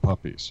sold the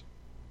puppies.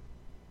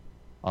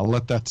 I'll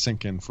let that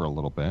sink in for a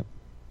little bit.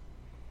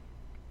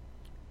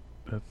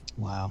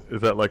 Wow.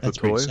 Is that like That's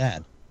the toys?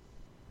 sad.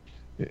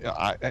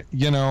 I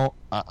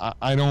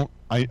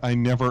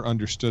never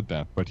understood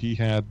that, but he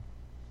had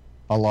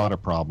a lot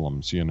of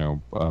problems,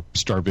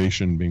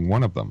 starvation being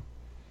one of them.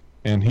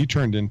 And he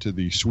turned into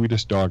the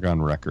sweetest dog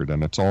on record,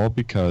 and it's all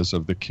because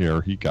of the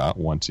care he got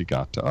once he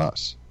got to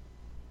us.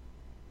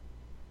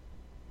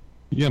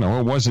 It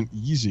wasn't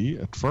easy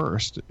at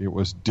first. It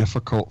was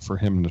difficult for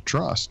him to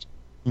trust.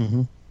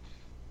 Mm-hmm.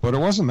 But it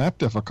wasn't that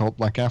difficult,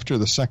 like after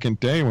the second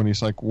day when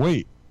he's like,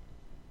 wait,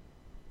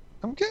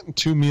 I'm getting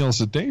 2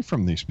 meals a day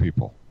from these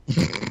people.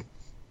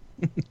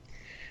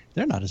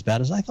 They're not as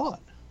bad as I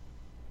thought.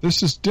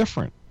 This is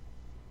different.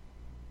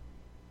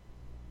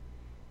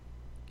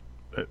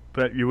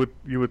 That you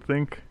would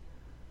think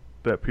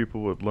that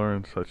people would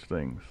learn such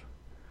things,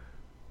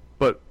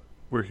 but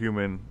we're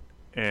human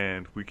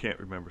and we can't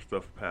remember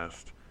stuff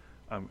past.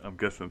 I'm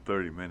guessing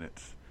 30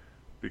 minutes,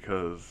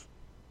 because.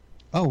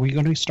 Oh, we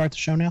going to start the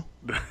show now?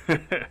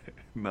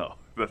 No,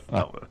 that's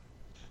not what.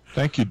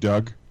 Thank you,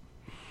 Doug.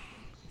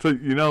 So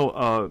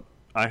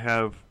I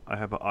have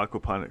an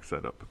aquaponics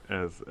setup,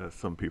 as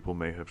some people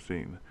may have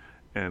seen,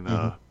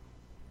 and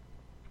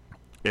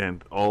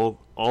and all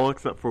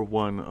except for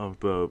one of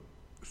the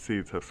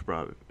seeds have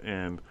sprouted,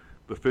 and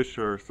the fish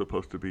are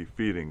supposed to be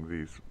feeding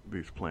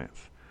these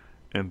plants,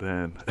 and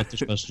then What they're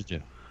supposed to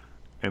do.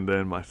 and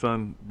then my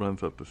son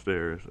runs up the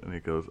stairs and he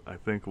goes, "I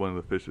think one of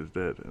the fish is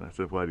dead." And I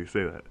said, "Why do you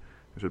say that?"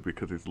 He said,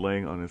 "Because he's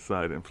laying on his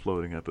side and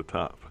floating at the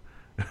top."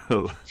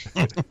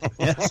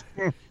 Yes.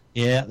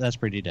 Yeah, that's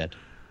pretty dead.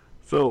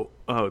 So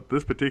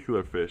this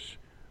particular fish,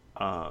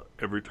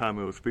 every time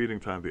it was feeding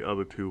time, the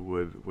other two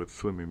would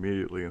swim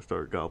immediately and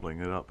start gobbling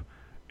it up,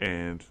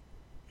 and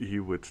he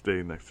would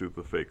stay next to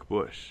the fake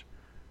bush.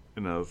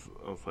 And I was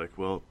like,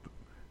 well,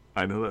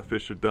 I know that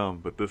fish are dumb,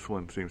 but this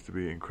one seems to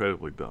be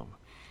incredibly dumb.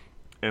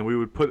 And we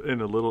would put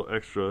in a little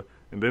extra,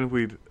 and then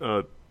we'd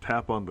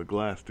tap on the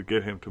glass to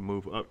get him to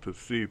move up to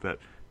see that,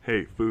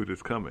 hey, food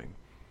is coming.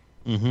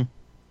 Mm-hmm.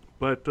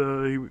 But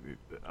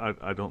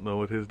I don't know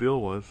what his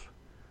deal was,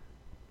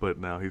 but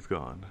now he's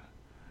gone,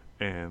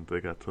 and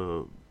they got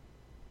to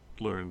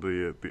learn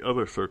the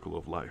other circle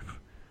of life.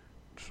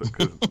 So,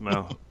 because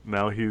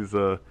now he's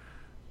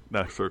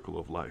that circle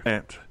of life,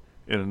 and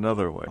in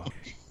another way.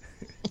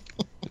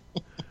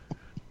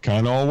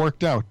 Kind of all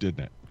worked out,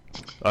 didn't it?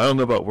 I don't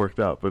know about worked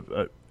out,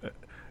 but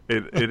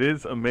it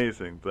is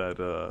amazing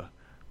that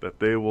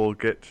they will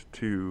get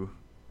to,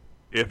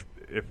 if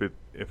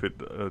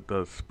it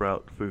does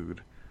sprout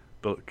food,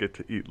 they'll get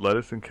to eat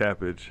lettuce and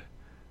cabbage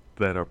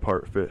that are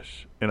part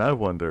fish. And I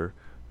wonder,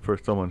 for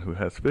someone who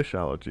has fish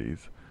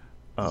allergies,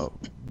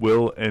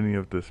 will any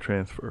of this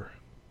transfer?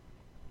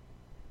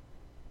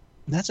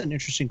 That's an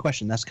interesting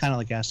question. That's kind of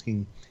like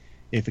asking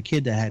if a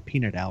kid that had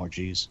peanut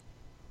allergies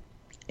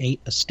ate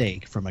a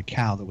steak from a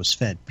cow that was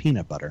fed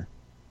peanut butter,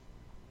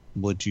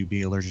 would you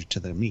be allergic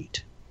to the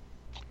meat?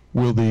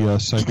 Will the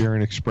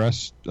Siberian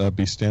Express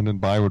be standing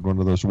by with one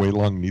of those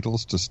way-long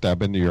needles to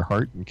stab into your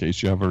heart in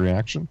case you have a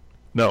reaction?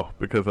 No,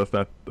 because that's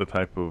not the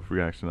type of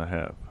reaction I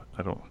have.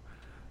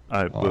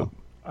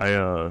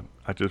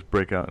 I just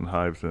break out in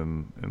hives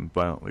and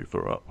violently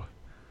throw up.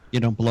 You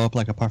don't blow up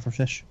like a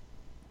pufferfish?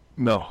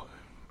 No,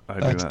 I do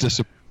not.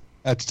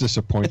 That's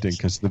disappointing,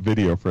 because the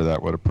video for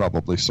that would have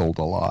probably sold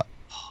a lot.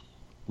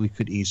 We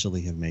could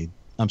easily have made...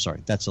 I'm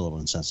sorry, that's a little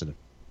insensitive.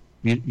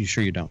 You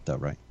sure you don't, though,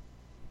 right?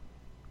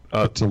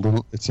 It's a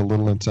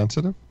little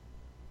insensitive?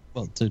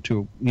 Well,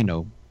 to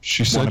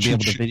she want said to be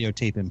able to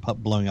videotape him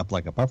blowing up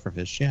like a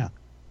pufferfish, yeah.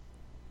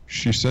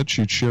 She said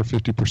she'd share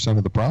 50%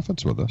 of the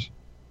profits with us.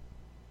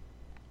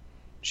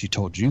 She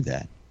told you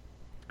that.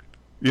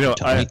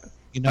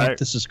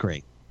 This is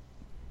great.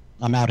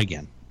 I'm out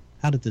again.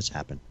 How did this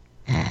happen?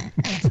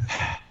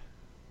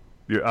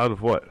 You're out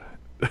of what?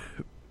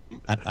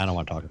 I don't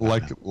want to talk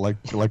about it.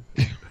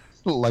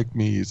 Like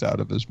me, he's out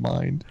of his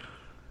mind.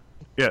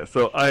 Yeah,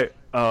 so I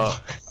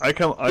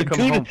come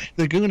home.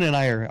 The Goon and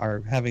I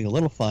are having a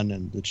little fun,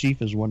 and the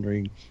Chief is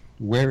wondering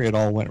where it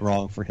all went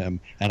wrong for him,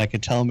 and I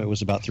could tell him it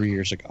was about 3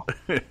 years ago.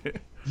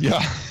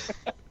 Yeah.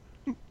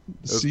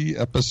 See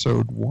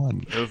episode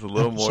 1. It was a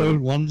little episode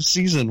 1,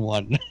 season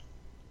 1.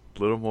 A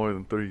little more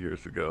than 3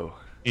 years ago.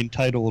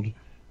 Entitled,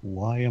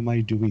 "Why Am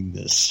I Doing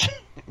This?"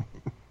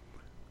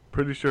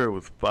 Pretty sure it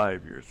was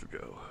 5 years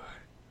ago.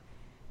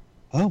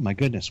 Oh my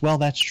goodness. Well,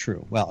 that's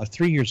true. Well,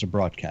 3 years of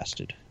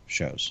broadcasted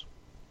shows.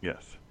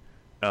 Yes.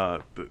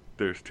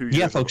 There's 2 years.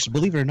 Yeah, folks,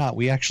 believe it or not,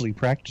 we actually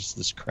practiced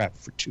this crap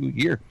for 2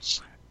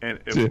 years. And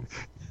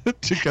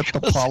to get the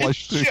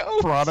polished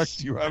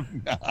product you have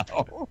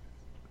now.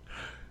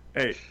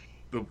 Hey,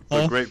 the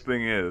great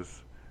thing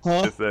is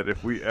that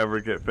if we ever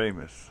get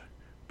famous,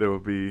 there will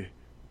be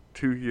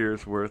 2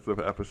 years worth of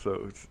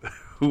episodes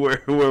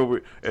where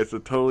it's a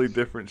totally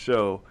different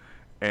show,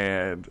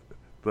 and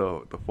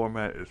the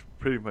format is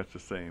pretty much the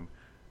same,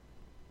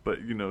 but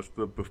it's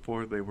the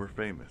before they were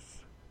famous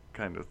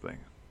kind of thing.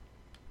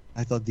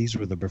 I thought these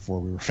were the before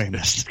we were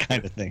famous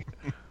kind of thing.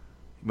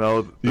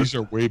 No, these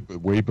are way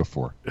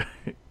before.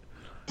 I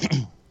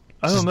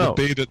don't know.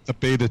 The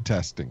beta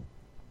testing.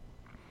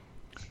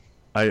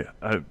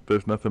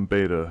 There's nothing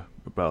beta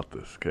about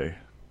this, okay?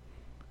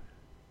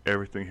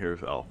 Everything here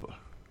is alpha.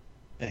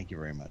 Thank you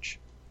very much.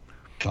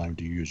 Time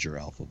to use your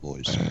alpha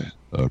voice.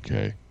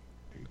 Okay.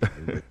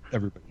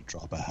 Everybody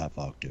drop a half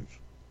octave.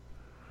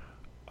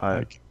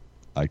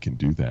 I can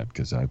do that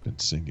because I've been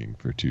singing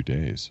for 2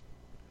 days.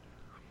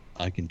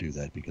 I can do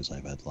that because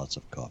I've had lots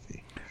of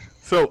coffee.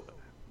 So,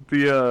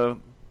 the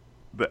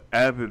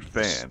avid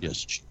fan,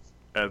 yes,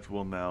 as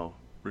we'll now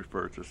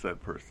refer to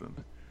said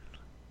person,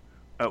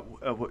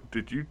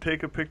 Did you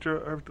take a picture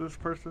of this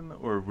person,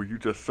 or were you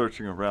just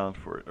searching around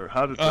for it, or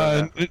how did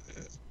that happen?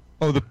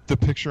 The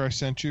picture I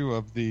sent you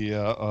of the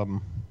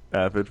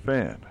Avid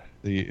fan.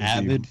 The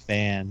avid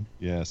fan.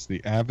 Yes,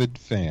 the avid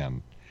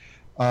fan.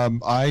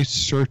 I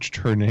searched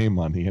her name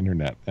on the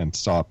internet and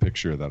saw a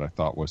picture that I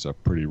thought was a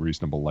pretty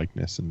reasonable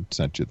likeness and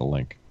sent you the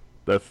link.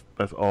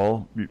 That's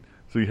all?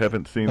 So you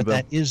haven't seen them? But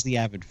that is the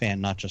avid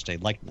fan, not just a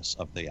likeness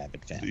of the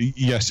avid fan.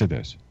 Yes, it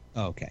is.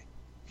 Oh, okay.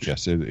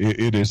 Yes, it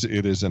is.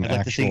 It is an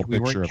actual picture. We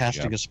weren't of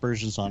casting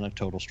aspersions on a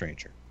total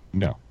stranger.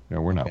 No,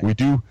 we're not.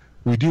 Okay.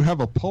 We do have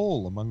a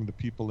poll among the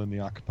people in the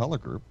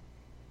acapella group.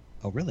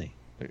 Oh, really?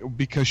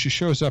 Because she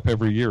shows up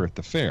every year at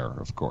the fair,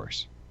 of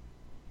course.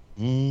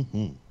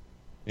 Mm-hmm.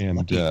 And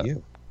Lucky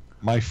you.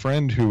 my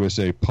friend, who is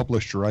a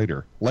published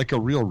writer, like a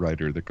real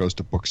writer that goes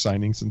to book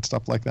signings and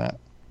stuff like that.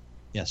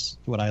 Yes,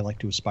 what I like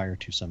to aspire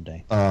to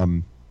someday.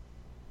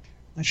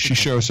 She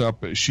shows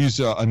up. She's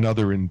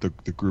another in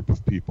the group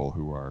of people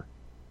who are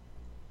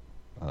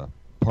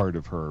part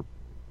of her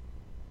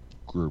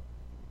group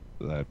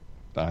that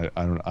I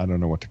don't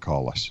know what to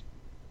call us.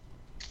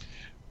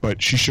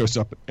 But she shows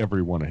up at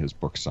every one of his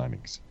book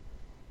signings.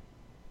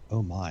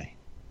 Oh my!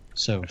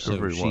 So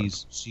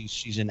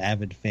she's an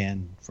avid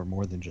fan for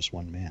more than just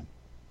one man.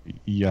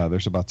 Yeah,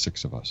 there's about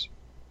 6 of us.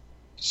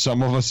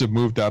 Some of us have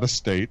moved out of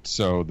state,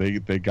 so they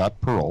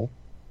got parole.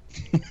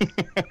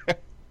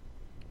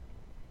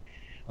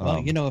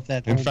 Well, if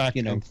that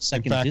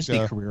second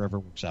Disney career ever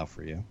works out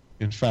for you.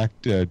 In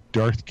fact,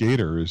 Darth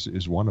Gator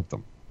is one of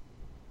them.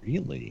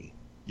 Really?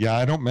 Yeah,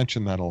 I don't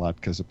mention that a lot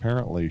because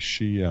apparently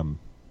she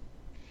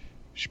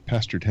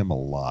pestered him a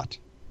lot,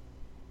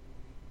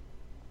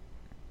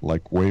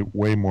 like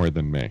way more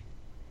than me.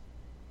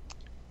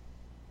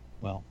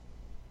 Well,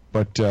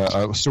 but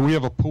so we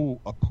have a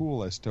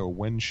pool as to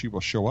when she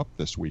will show up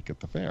this week at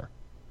the fair.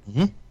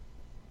 Mm-hmm.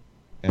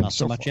 And not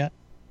so much yet.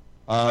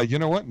 You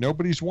know what?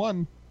 Nobody's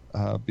won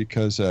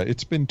because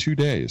it's been 2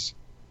 days.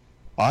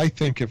 I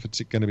think if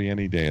it's going to be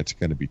any day, it's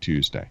going to be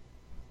Tuesday.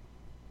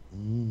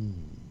 Mm.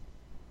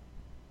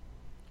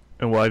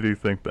 And why do you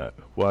think that?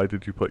 Why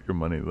did you put your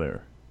money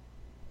there?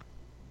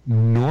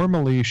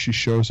 Normally, she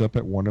shows up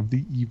at one of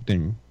the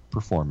evening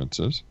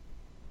performances.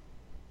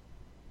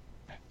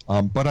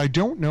 But I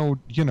don't know,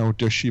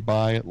 does she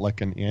buy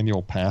like an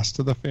annual pass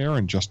to the fair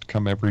and just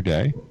come every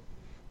day?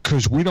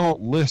 Because we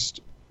don't list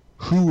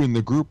who in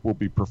the group will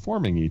be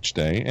performing each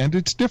day, and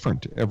it's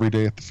different every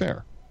day at the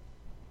fair.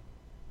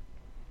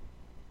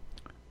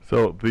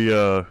 So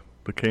the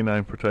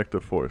Canine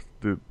Protective Force,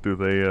 do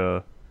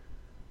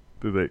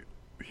they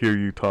hear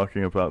you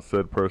talking about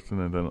said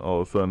person and then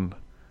all of a sudden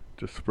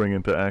just spring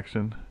into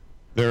action?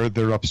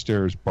 They're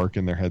upstairs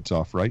barking their heads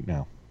off right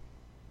now.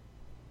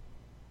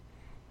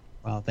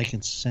 Wow, they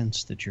can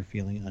sense that you're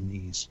feeling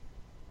unease.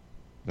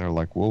 They're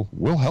like,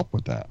 we'll help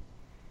with that.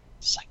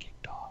 Psychic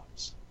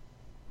dogs.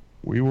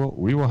 We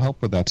will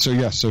help with that. So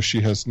yes, so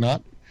she has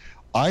not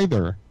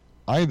either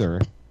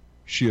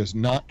she has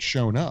not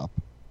shown up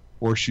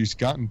or she's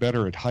gotten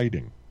better at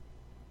hiding.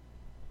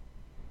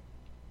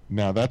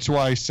 Now that's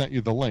why I sent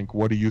you the link.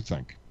 What do you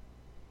think?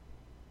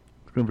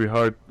 It's going to be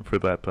hard for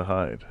that to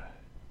hide.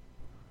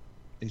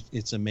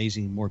 It's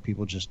amazing more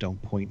people just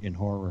don't point in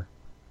horror.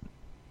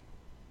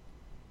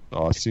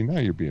 Oh, see, now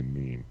you're being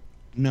mean.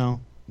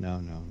 No.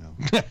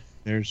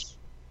 There's,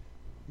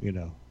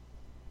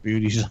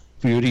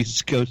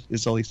 beauty's goes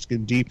is only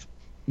skin deep.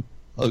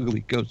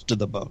 Ugly goes to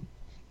the bone.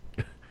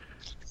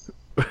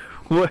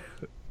 What?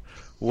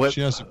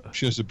 She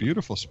has a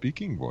beautiful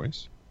speaking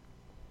voice.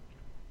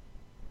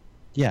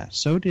 Yeah,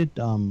 so did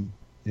in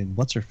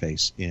what's her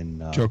face in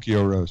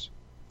Tokyo Rose.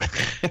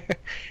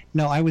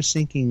 No, I was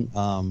thinking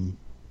the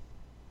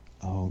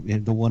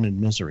one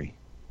in Misery.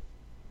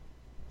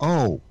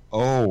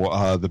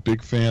 The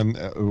big fan.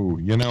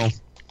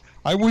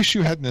 I wish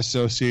you hadn't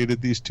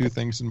associated these two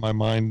things in my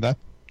mind. That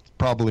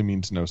probably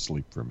means no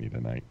sleep for me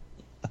tonight.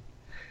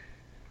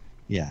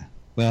 Yeah,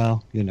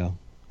 well, If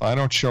I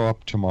don't show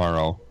up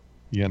tomorrow,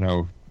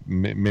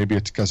 maybe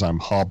it's because I'm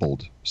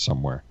hobbled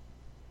somewhere.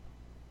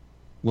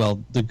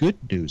 Well, the good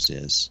news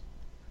is,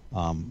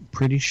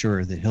 pretty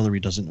sure that Hillary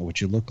doesn't know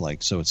what you look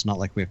like, so it's not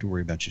like we have to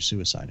worry about you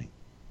suiciding.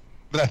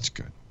 That's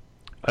good.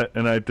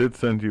 I did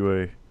send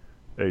you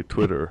a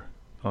Twitter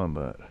on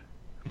that.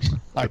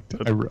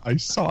 I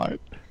saw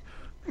it.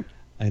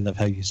 I love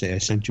how you say I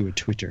sent you a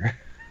Twitter.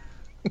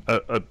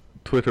 a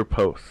Twitter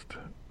post.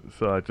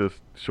 So I just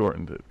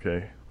shortened it,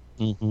 okay?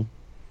 Mm-hmm.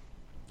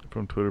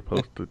 From Twitter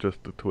post to just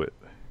a twit,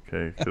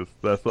 okay? Because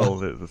that's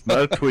all it is. It's not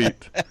a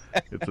tweet.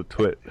 It's a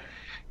twit.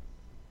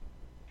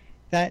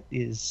 That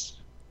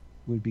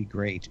would be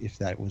great if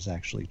that was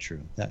actually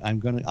true.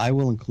 I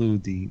will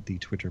include the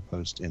Twitter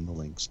post in the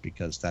links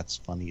because that's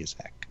funny as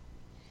heck.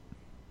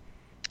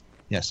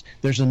 Yes,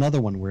 there's another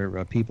one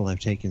where people have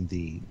taken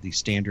the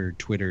standard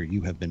Twitter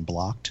 "you have been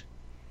blocked"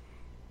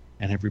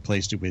 and have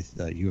replaced it with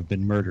 "you have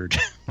been murdered,"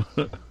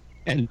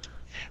 and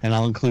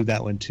I'll include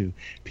that one too.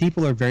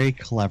 People are very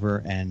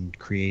clever and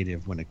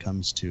creative when it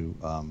comes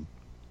to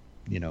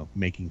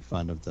making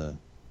fun of the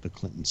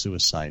Clinton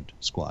suicide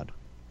squad.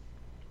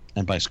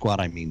 And by squad,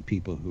 I mean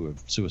people who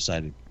have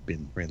suicided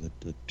been related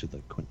to the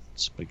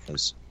Quintons,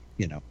 because,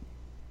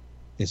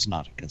 it's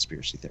not a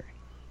conspiracy theory.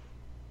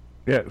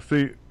 Yeah,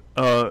 see,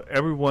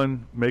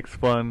 everyone makes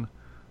fun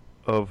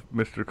of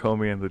Mr.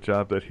 Comey and the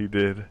job that he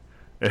did,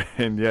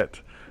 and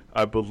yet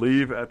I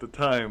believe at the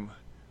time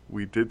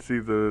we did see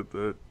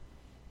the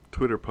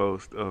Twitter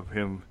post of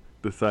him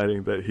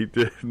deciding that he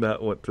did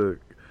not want to.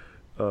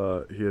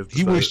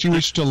 He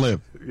wished to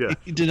live. Yeah,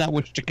 He did not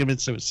wish to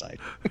commit suicide.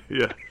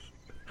 yeah.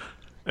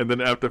 And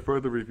then after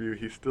further review,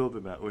 he still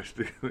did not wish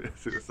to commit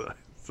suicide.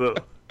 So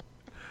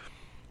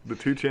the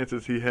two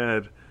chances he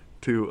had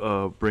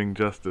to bring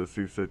justice,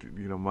 he said,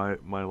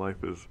 my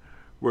life is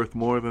worth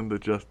more than the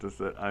justice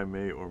that I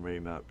may or may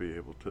not be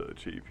able to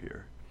achieve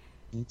here.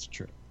 It's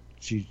true.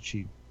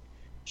 She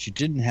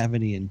didn't have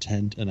any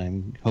intent, and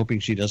I'm hoping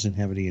she doesn't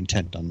have any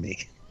intent on me.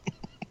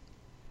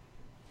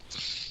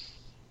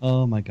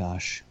 Oh my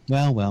gosh.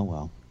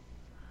 Well.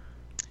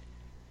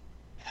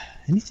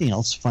 Anything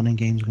else fun and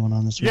games going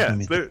on this week? Yeah,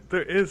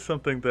 there is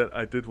something that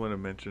I did want to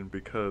mention,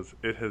 because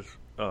it has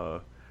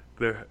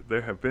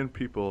there have been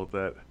people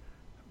that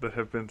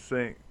have been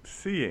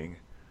seeing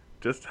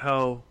just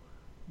how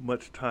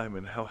much time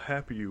and how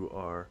happy you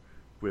are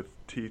with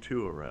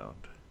T2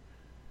 around,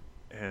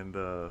 and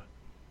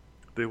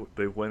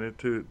they wanted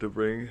to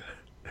bring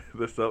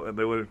this up, and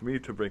they wanted me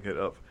to bring it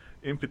up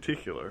in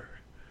particular.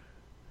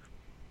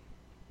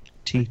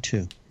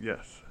 T2.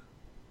 Yes,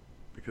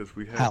 because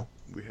we have. How?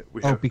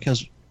 We have,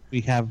 because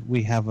we have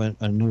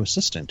a new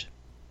assistant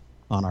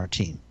on our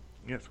team.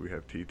 Yes, we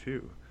have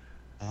T2.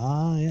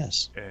 Ah,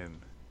 yes.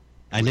 And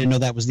I didn't know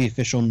that was the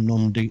official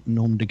nom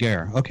de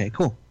guerre. Okay,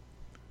 cool.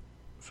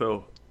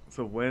 So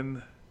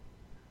when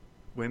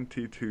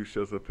T2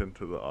 shows up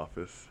into the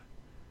office,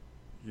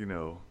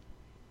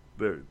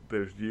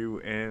 there's you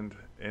and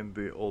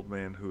the old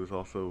man who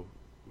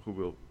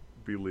will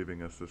be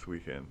leaving us this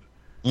weekend.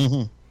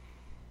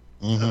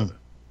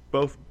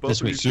 Both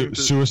This week.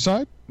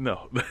 Suicide?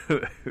 No,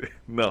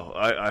 no.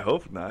 I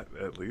hope not.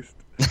 At least.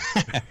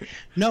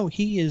 No,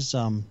 he is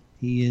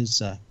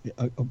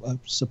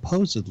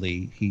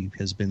supposedly he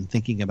has been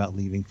thinking about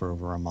leaving for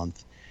over a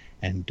month,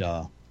 and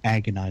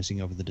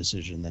agonizing over the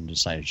decision, then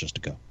decided just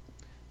to go.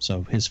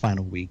 So his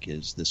final week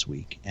is this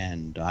week,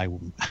 and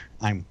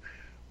I'm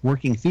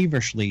working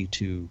feverishly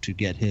to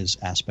get his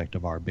aspect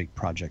of our big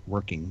project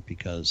working,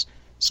 because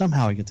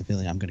somehow I get the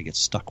feeling I'm going to get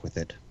stuck with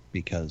it,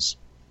 because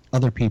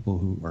other people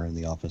who are in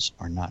the office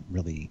are not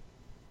really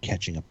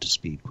catching up to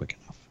speed quick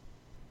enough.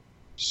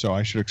 So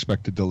I should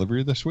expect a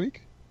delivery this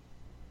week?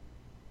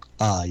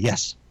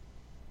 Yes.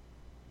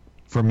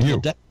 From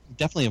you? Well,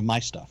 definitely of my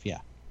stuff,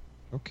 yeah.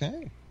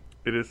 Okay.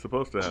 It is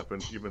supposed to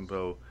happen, even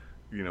though,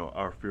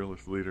 our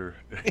fearless leader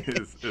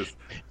is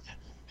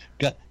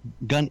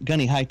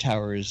Gunny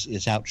Hightower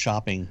is out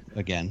shopping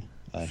again.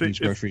 He's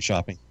grocery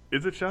shopping.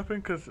 Is it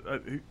shopping? Because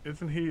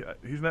isn't he?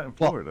 He's not in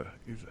Florida.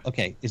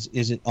 Okay,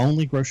 is it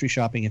only grocery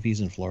shopping if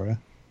he's in Florida?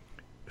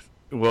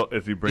 Well,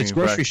 is he bringing? It's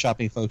grocery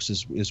shopping, folks,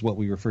 is what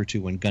we refer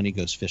to when Gunny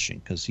goes fishing,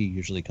 because he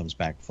usually comes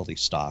back fully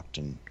stocked,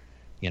 and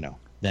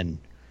then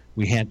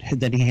he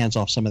hands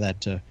off some of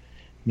that to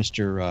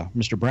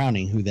Mr.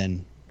 Browning, who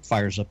then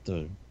fires up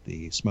the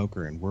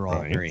smoker, and we're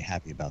all very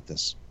happy about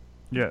this.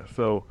 Yeah.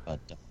 So, but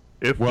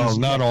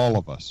not all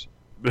of us.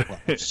 Well,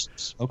 okay,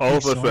 all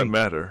of us that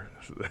matter.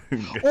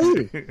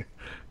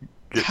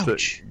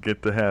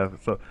 get to have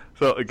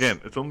so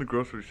again, it's only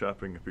grocery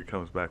shopping if he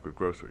comes back with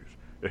groceries.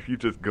 If you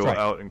just go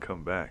out and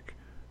come back,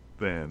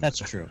 then that's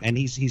true. And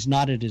he's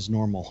not at his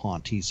normal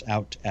haunt. He's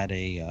out at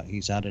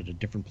a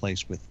different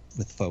place with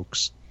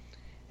folks,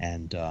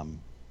 and a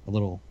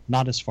little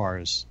not as far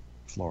as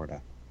Florida,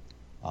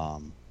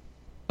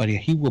 but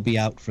he will be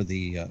out for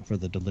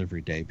the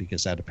delivery day,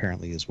 because that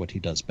apparently is what he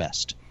does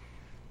best.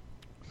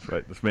 That's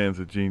right. This man's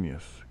a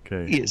genius.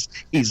 Okay.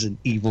 He's an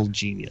evil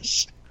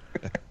genius.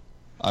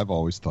 I've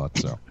always thought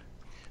so.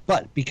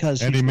 But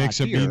because he makes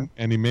a mean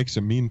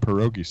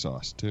pierogi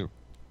sauce too.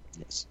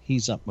 Yes,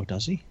 he's up. Oh,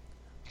 does he?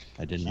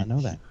 I did not know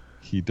that.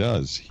 He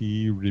does.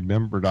 He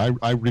remembered.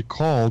 I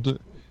recalled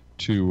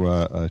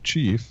to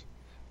Chief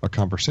a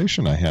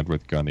conversation I had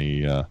with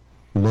Gunny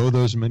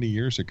those many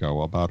years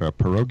ago about a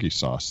pierogi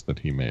sauce that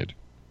he made.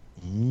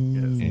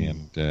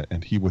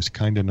 And he was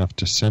kind enough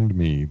to send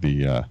me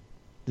the.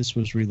 This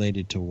was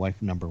related to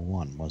wife number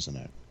one, wasn't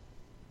it?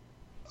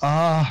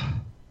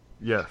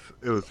 Yes,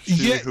 it was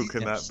she who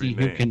cannot be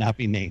named. Who cannot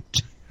be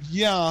named.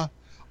 Yeah,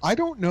 I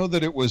don't know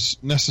that it was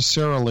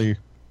necessarily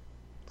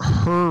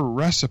her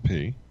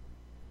recipe.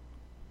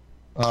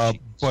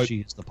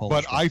 She is the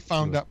Polish I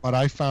found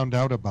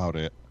out about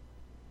it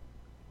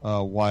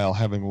while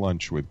having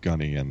lunch with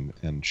Gunny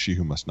and she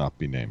who must not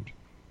be named.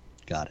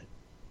 Got it.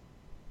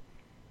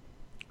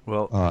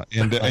 Well,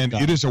 and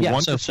it is a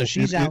wonderful. So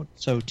she's out.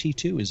 So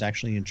T2 is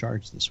actually in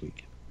charge this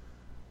week.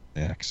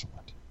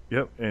 Excellent.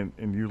 Yep, and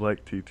you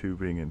like T2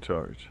 being in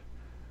charge.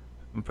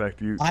 In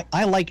fact,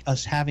 I like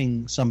us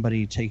having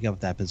somebody take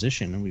up that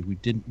position, and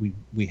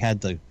we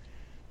had the,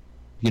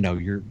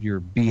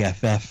 your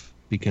BFF,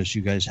 because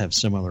you guys have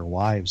similar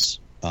wives,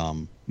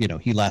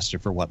 He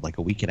lasted for what, like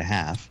a week and a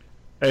half.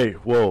 Hey,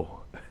 whoa.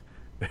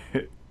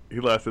 He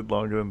lasted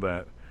longer than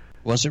that.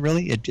 Was it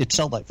really? It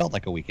felt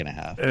like a week and a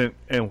half.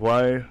 And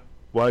why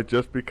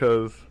just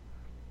because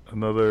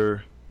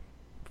another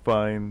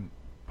fine,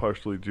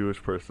 partially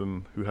Jewish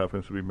person who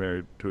happens to be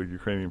married to a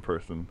Ukrainian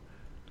person?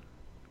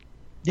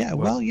 Yeah,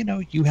 well,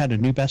 you had a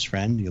new best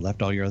friend. You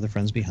left all your other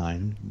friends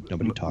behind.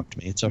 Nobody talked to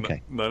me. It's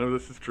okay. None of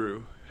this is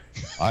true.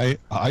 I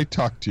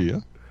talked to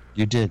you.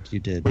 You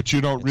did. But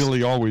you don't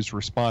really always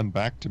respond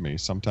back to me.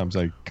 Sometimes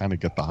I kind of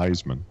get the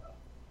Heisman.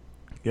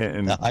 Yeah,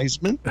 and the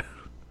Heisman?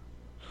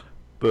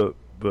 the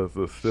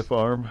stiff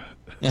arm.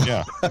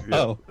 Yeah.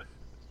 Oh.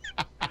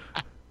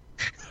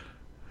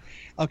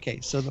 Okay,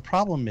 so the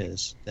problem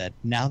is that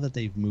now that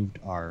they've moved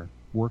our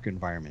work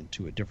environment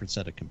to a different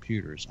set of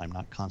computers, I'm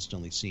not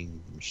constantly seeing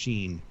the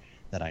machine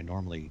that I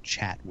normally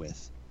chat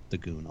with the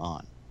goon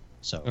on.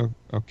 So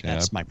okay,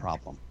 that's my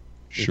problem.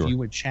 Sure. If you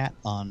would chat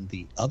on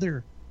the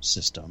other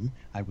system,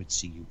 I would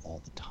see you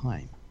all the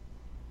time.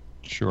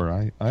 Sure,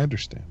 I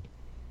understand.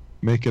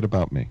 Make it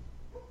about me.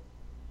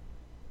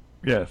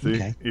 Yeah, see,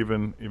 Okay.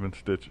 even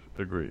Stitch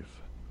agrees.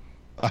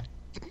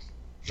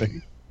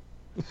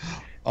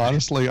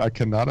 Honestly, I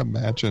cannot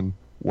imagine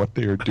what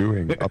they are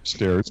doing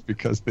upstairs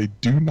because they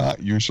do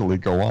not usually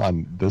go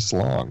on this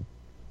long.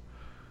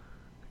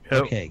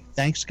 Yep. Okay,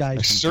 thanks,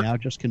 guys. You now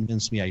just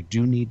convinced me I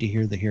do need to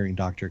hear the hearing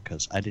doctor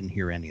because I didn't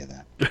hear any of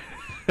that.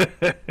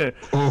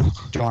 Oh,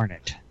 darn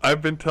it.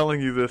 I've been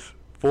telling you this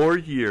for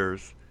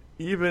years,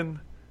 even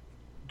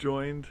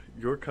joined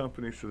your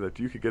company so that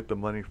you could get the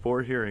money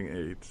for hearing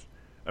aids.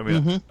 I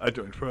mean, I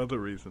joined for other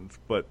reasons,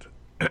 but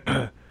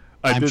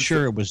I'm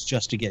sure it was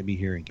just to get me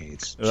hearing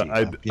aids.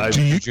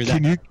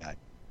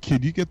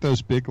 Can you get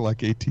those big,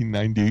 like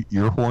 1890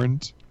 ear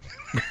horns?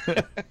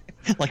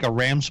 Like a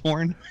ram's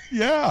horn?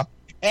 Yeah.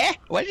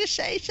 What'd you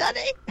say,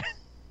 Sonny?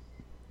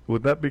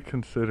 Would that be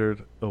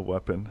considered a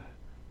weapon?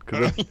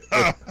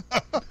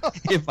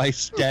 If I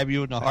stab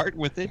you in the heart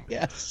with it,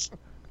 yes.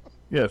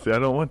 Yeah, see, I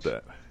don't want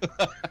that.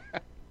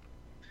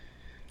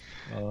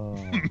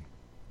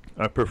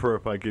 I prefer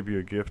if I give you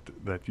a gift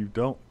that you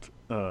don't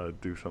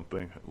do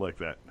something like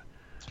that.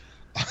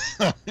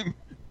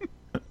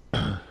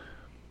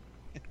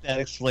 That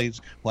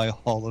explains why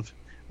all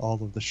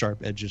of the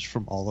sharp edges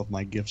from all of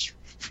my gifts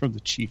from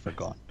the chief are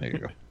gone. There you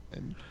go.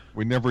 And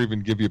we never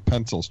even give you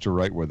pencils to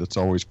write with. It's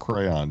always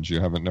crayons. You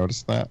haven't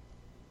noticed that?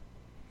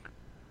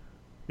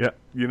 Yeah,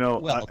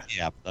 Well,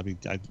 yeah. I mean,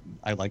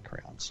 I like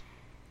crayons.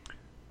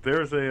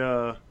 There's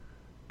a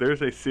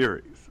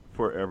series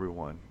for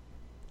everyone.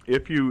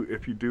 If you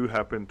do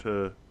happen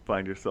to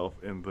find yourself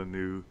in the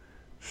new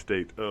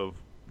state of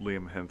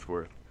Liam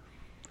Hemsworth,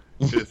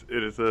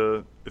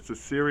 it's a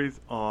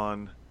series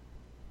on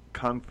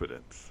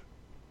confidence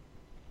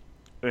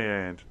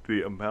and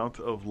the amount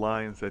of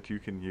lines that you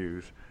can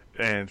use,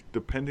 and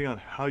depending on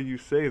how you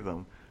say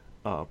them,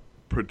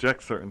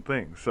 project certain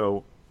things.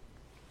 So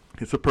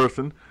it's a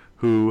person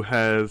who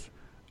has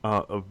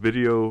a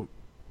video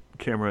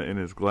camera in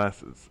his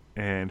glasses,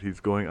 and he's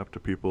going up to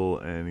people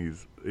and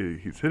he's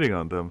hitting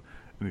on them,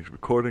 and he's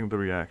recording the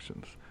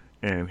reactions,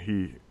 and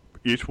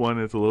each one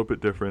is a little bit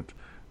different.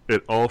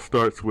 It all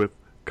starts with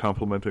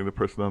complimenting the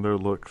person on their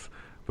looks,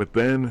 but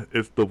then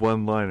it's the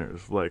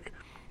one-liners like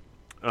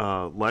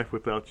life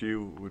without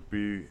you would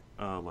be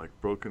like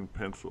broken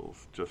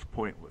pencils, just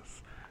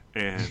pointless,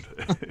 and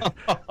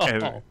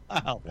and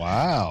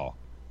wow,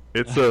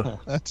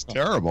 that's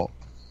terrible.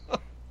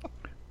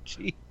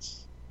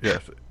 Jeez.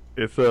 Yes,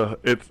 there's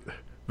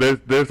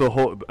a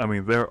whole. I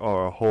mean, there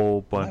are a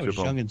whole bunch When I was of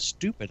them. young and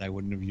stupid, I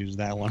wouldn't have used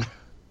that one.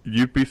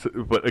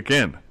 But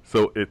again,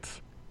 so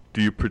it's,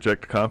 do you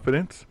project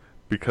confidence?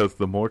 Because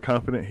the more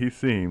confident he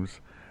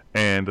seems,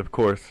 and of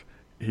course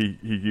he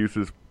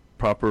uses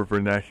proper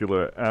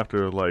vernacular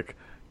after, like,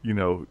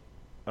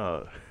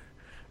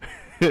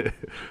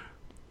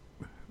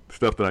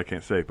 stuff that I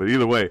can't say. But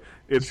either way,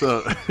 it's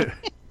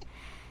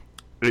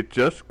it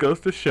just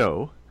goes to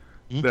show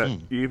that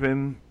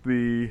even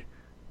the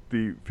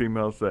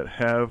females that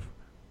have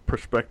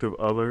prospective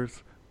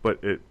others, but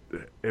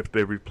if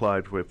they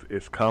replied with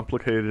 "it's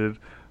complicated"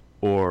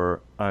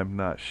 or "I'm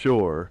not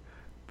sure,"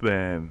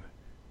 then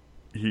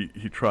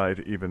he tried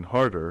even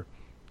harder,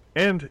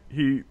 and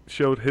he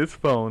showed his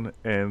phone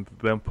and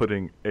them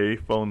putting a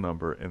phone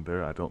number in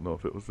there. I don't know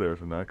if it was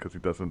theirs or not because he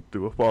doesn't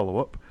do a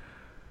follow-up.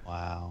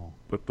 Wow.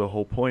 But the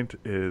whole point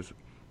is,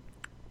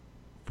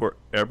 for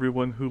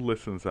everyone who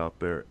listens out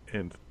there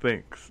and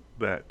thinks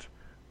that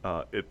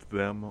it's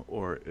them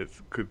or it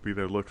could be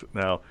their looks.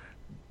 Now,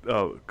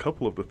 a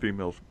couple of the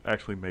females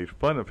actually made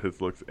fun of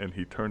his looks, and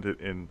he turned it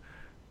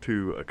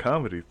into a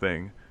comedy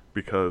thing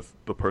because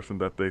the person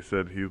that they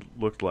said he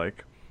looked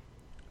like,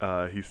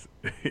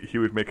 he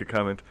would make a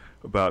comment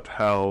about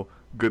how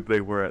good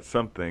they were at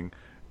something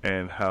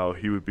and how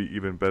he would be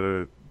even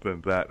better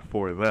than that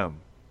for them.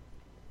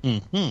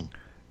 Mm-hmm.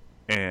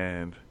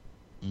 And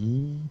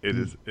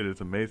it is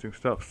amazing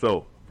stuff.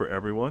 So for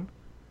everyone,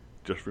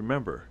 just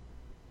remember,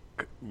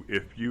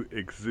 if you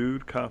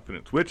exude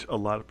confidence, which a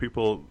lot of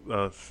people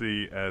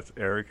see as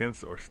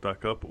arrogance or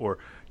stuck up, or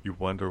you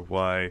wonder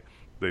why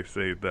they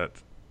say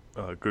that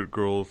good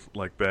girls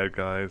like bad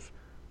guys,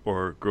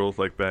 or girls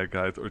like bad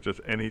guys, or just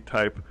any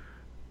type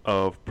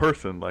of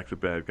person likes a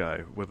bad guy,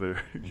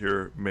 whether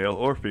you're male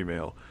or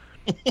female.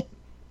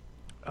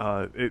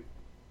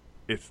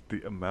 It's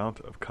the amount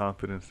of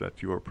confidence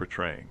that you are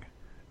portraying.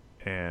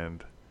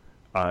 And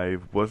I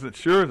wasn't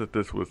sure that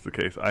this was the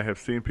case. I have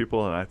seen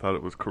people and I thought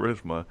it was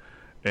charisma,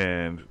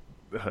 and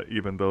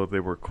even though they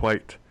were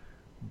quite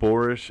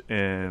boorish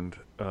and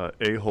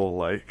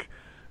a-hole-like,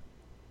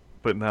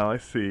 but now I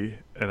see,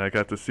 and I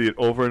got to see it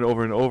over and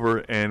over and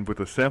over, and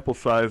with a sample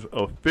size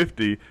of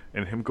 50,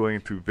 and him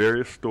going to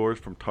various stores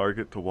from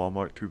Target to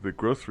Walmart to the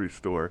grocery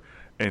store,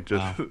 and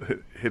just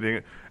hitting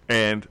it.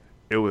 And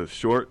it was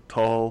short,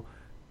 tall,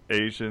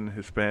 Asian,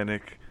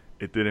 Hispanic.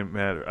 It didn't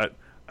matter.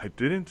 I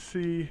didn't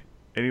see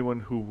anyone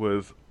who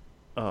was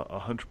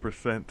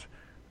 100%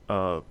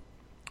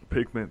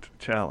 pigment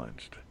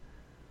challenged.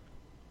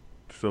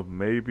 So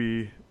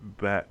maybe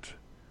that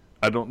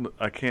I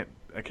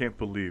can't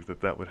believe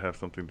that would have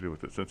something to do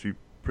with it, since he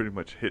pretty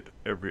much hit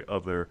every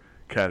other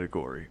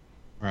category.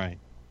 Right.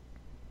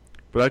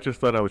 But I just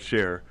thought I would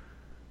share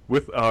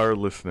with our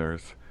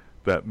listeners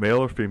that male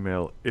or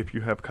female, if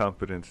you have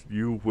confidence,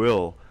 you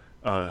will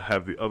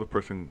have the other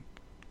person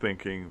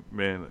thinking,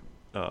 man,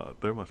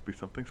 there must be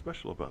something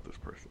special about this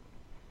person.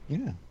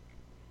 Yeah.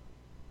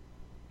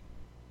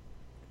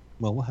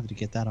 Well, we'll have to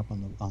get that up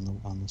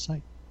on the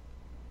site.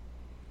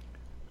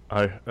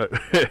 I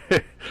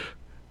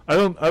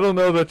don't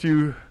know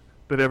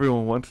that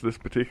everyone wants this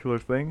particular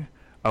thing.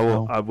 I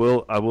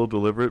will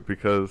deliver it,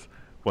 because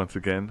once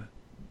again,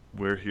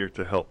 we're here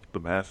to help the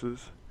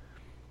masses.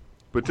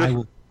 But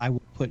just, I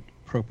will put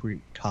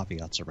appropriate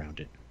caveats around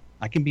it.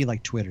 I can be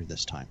like Twitter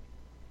this time.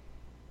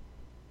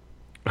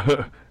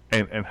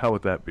 and how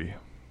would that be?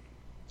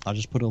 I'll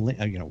just put a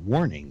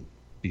warning.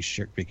 Be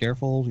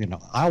careful.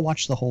 I'll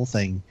watch the whole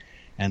thing,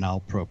 and I'll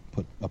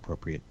put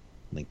appropriate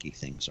linky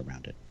things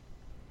around it.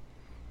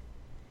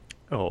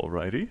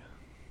 Alrighty.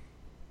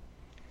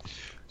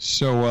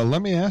 So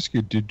let me ask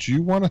you, did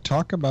you want to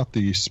talk about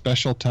the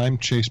special time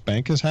Chase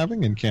Bank is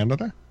having in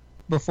Canada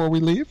before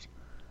we leave?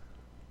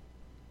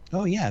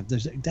 Oh, yeah.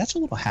 That's a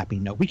little happy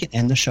note. We can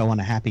end the show on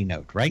a happy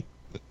note, right?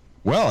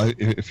 Well,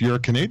 if you're a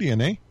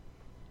Canadian, eh?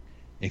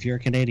 If you're a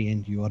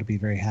Canadian, you ought to be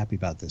very happy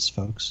about this,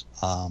 folks.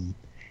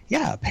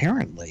 Yeah,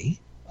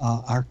 apparently,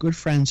 our good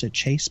friends at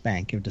Chase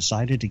Bank have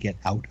decided to get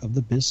out of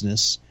the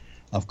business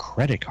of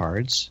credit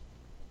cards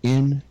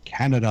in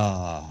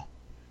Canada.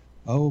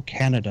 Oh,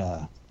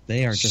 Canada.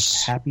 They are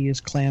just happy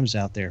as clams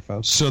out there,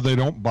 folks. So they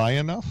don't buy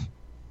enough?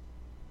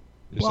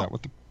 Is that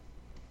what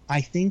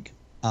I think,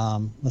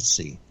 let's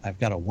see. I've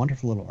got a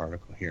wonderful little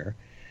article here.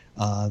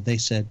 They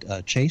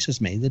said Chase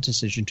has made the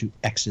decision to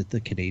exit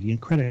the Canadian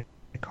credit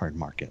card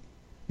market.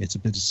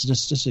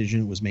 This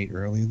decision was made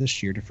earlier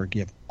this year to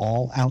forgive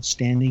all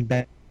outstanding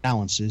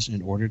balances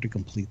in order to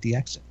complete the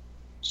exit.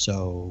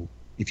 So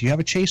if you have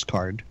a Chase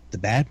card, the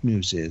bad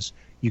news is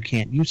you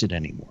can't use it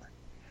anymore.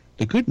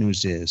 The good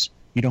news is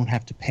you don't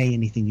have to pay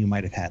anything you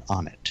might have had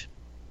on it,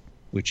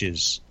 which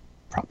is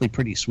probably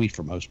pretty sweet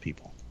for most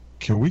people.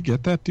 Can we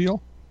get that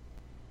deal?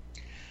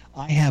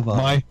 I have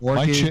a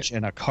mortgage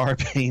and a car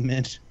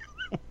payment.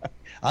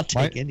 I'll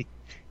take any.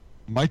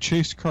 My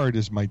Chase card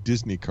is my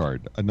Disney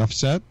card. Enough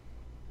said?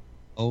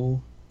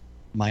 Oh,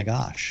 my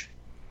gosh.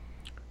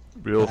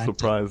 Real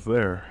surprise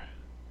there.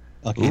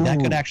 Okay, that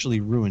could actually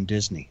ruin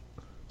Disney.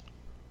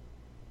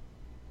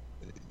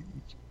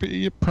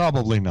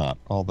 Probably not,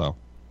 although.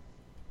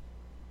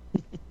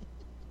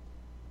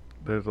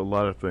 There's a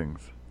lot of things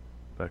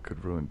that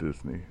could ruin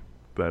Disney.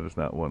 That is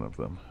not one of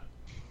them.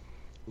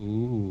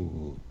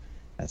 Ooh,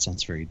 that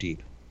sounds very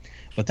deep.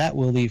 But that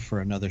will leave for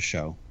another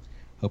show.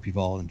 Hope you've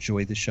all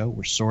enjoyed the show.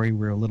 We're sorry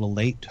we're a little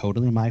late.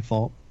 Totally my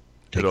fault.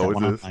 It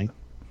always is.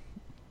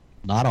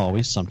 Not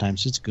always.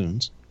 Sometimes it's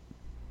Goons.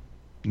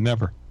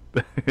 Never.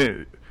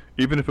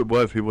 Even if it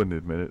was, he wouldn't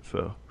admit it.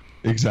 So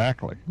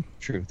exactly.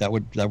 True. That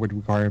would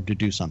require him to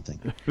do something.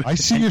 I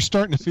see you're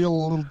starting to feel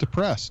a little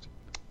depressed.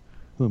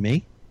 Who,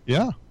 me?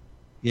 Yeah.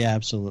 Yeah,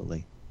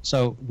 absolutely.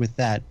 So with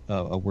that,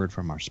 a word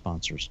from our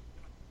sponsors.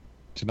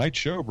 Tonight's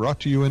show brought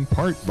to you in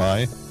part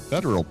by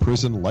Federal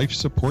Prison Life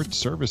Support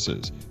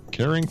Services,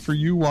 caring for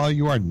you while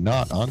you are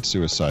not on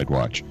suicide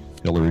watch.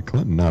 Hillary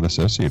Clinton not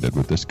associated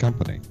with this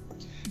company.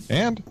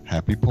 And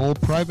Happy Pole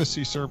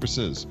Privacy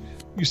Services.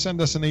 You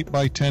send us an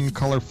 8x10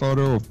 color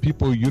photo of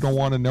people you don't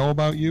want to know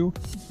about you,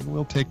 and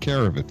we'll take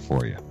care of it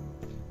for you.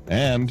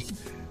 And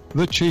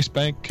the Chase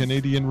Bank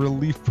Canadian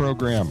Relief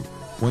Program.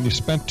 When you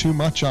spent too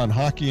much on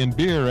hockey and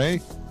beer, eh?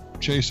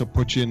 Chase will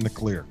put you in the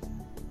clear.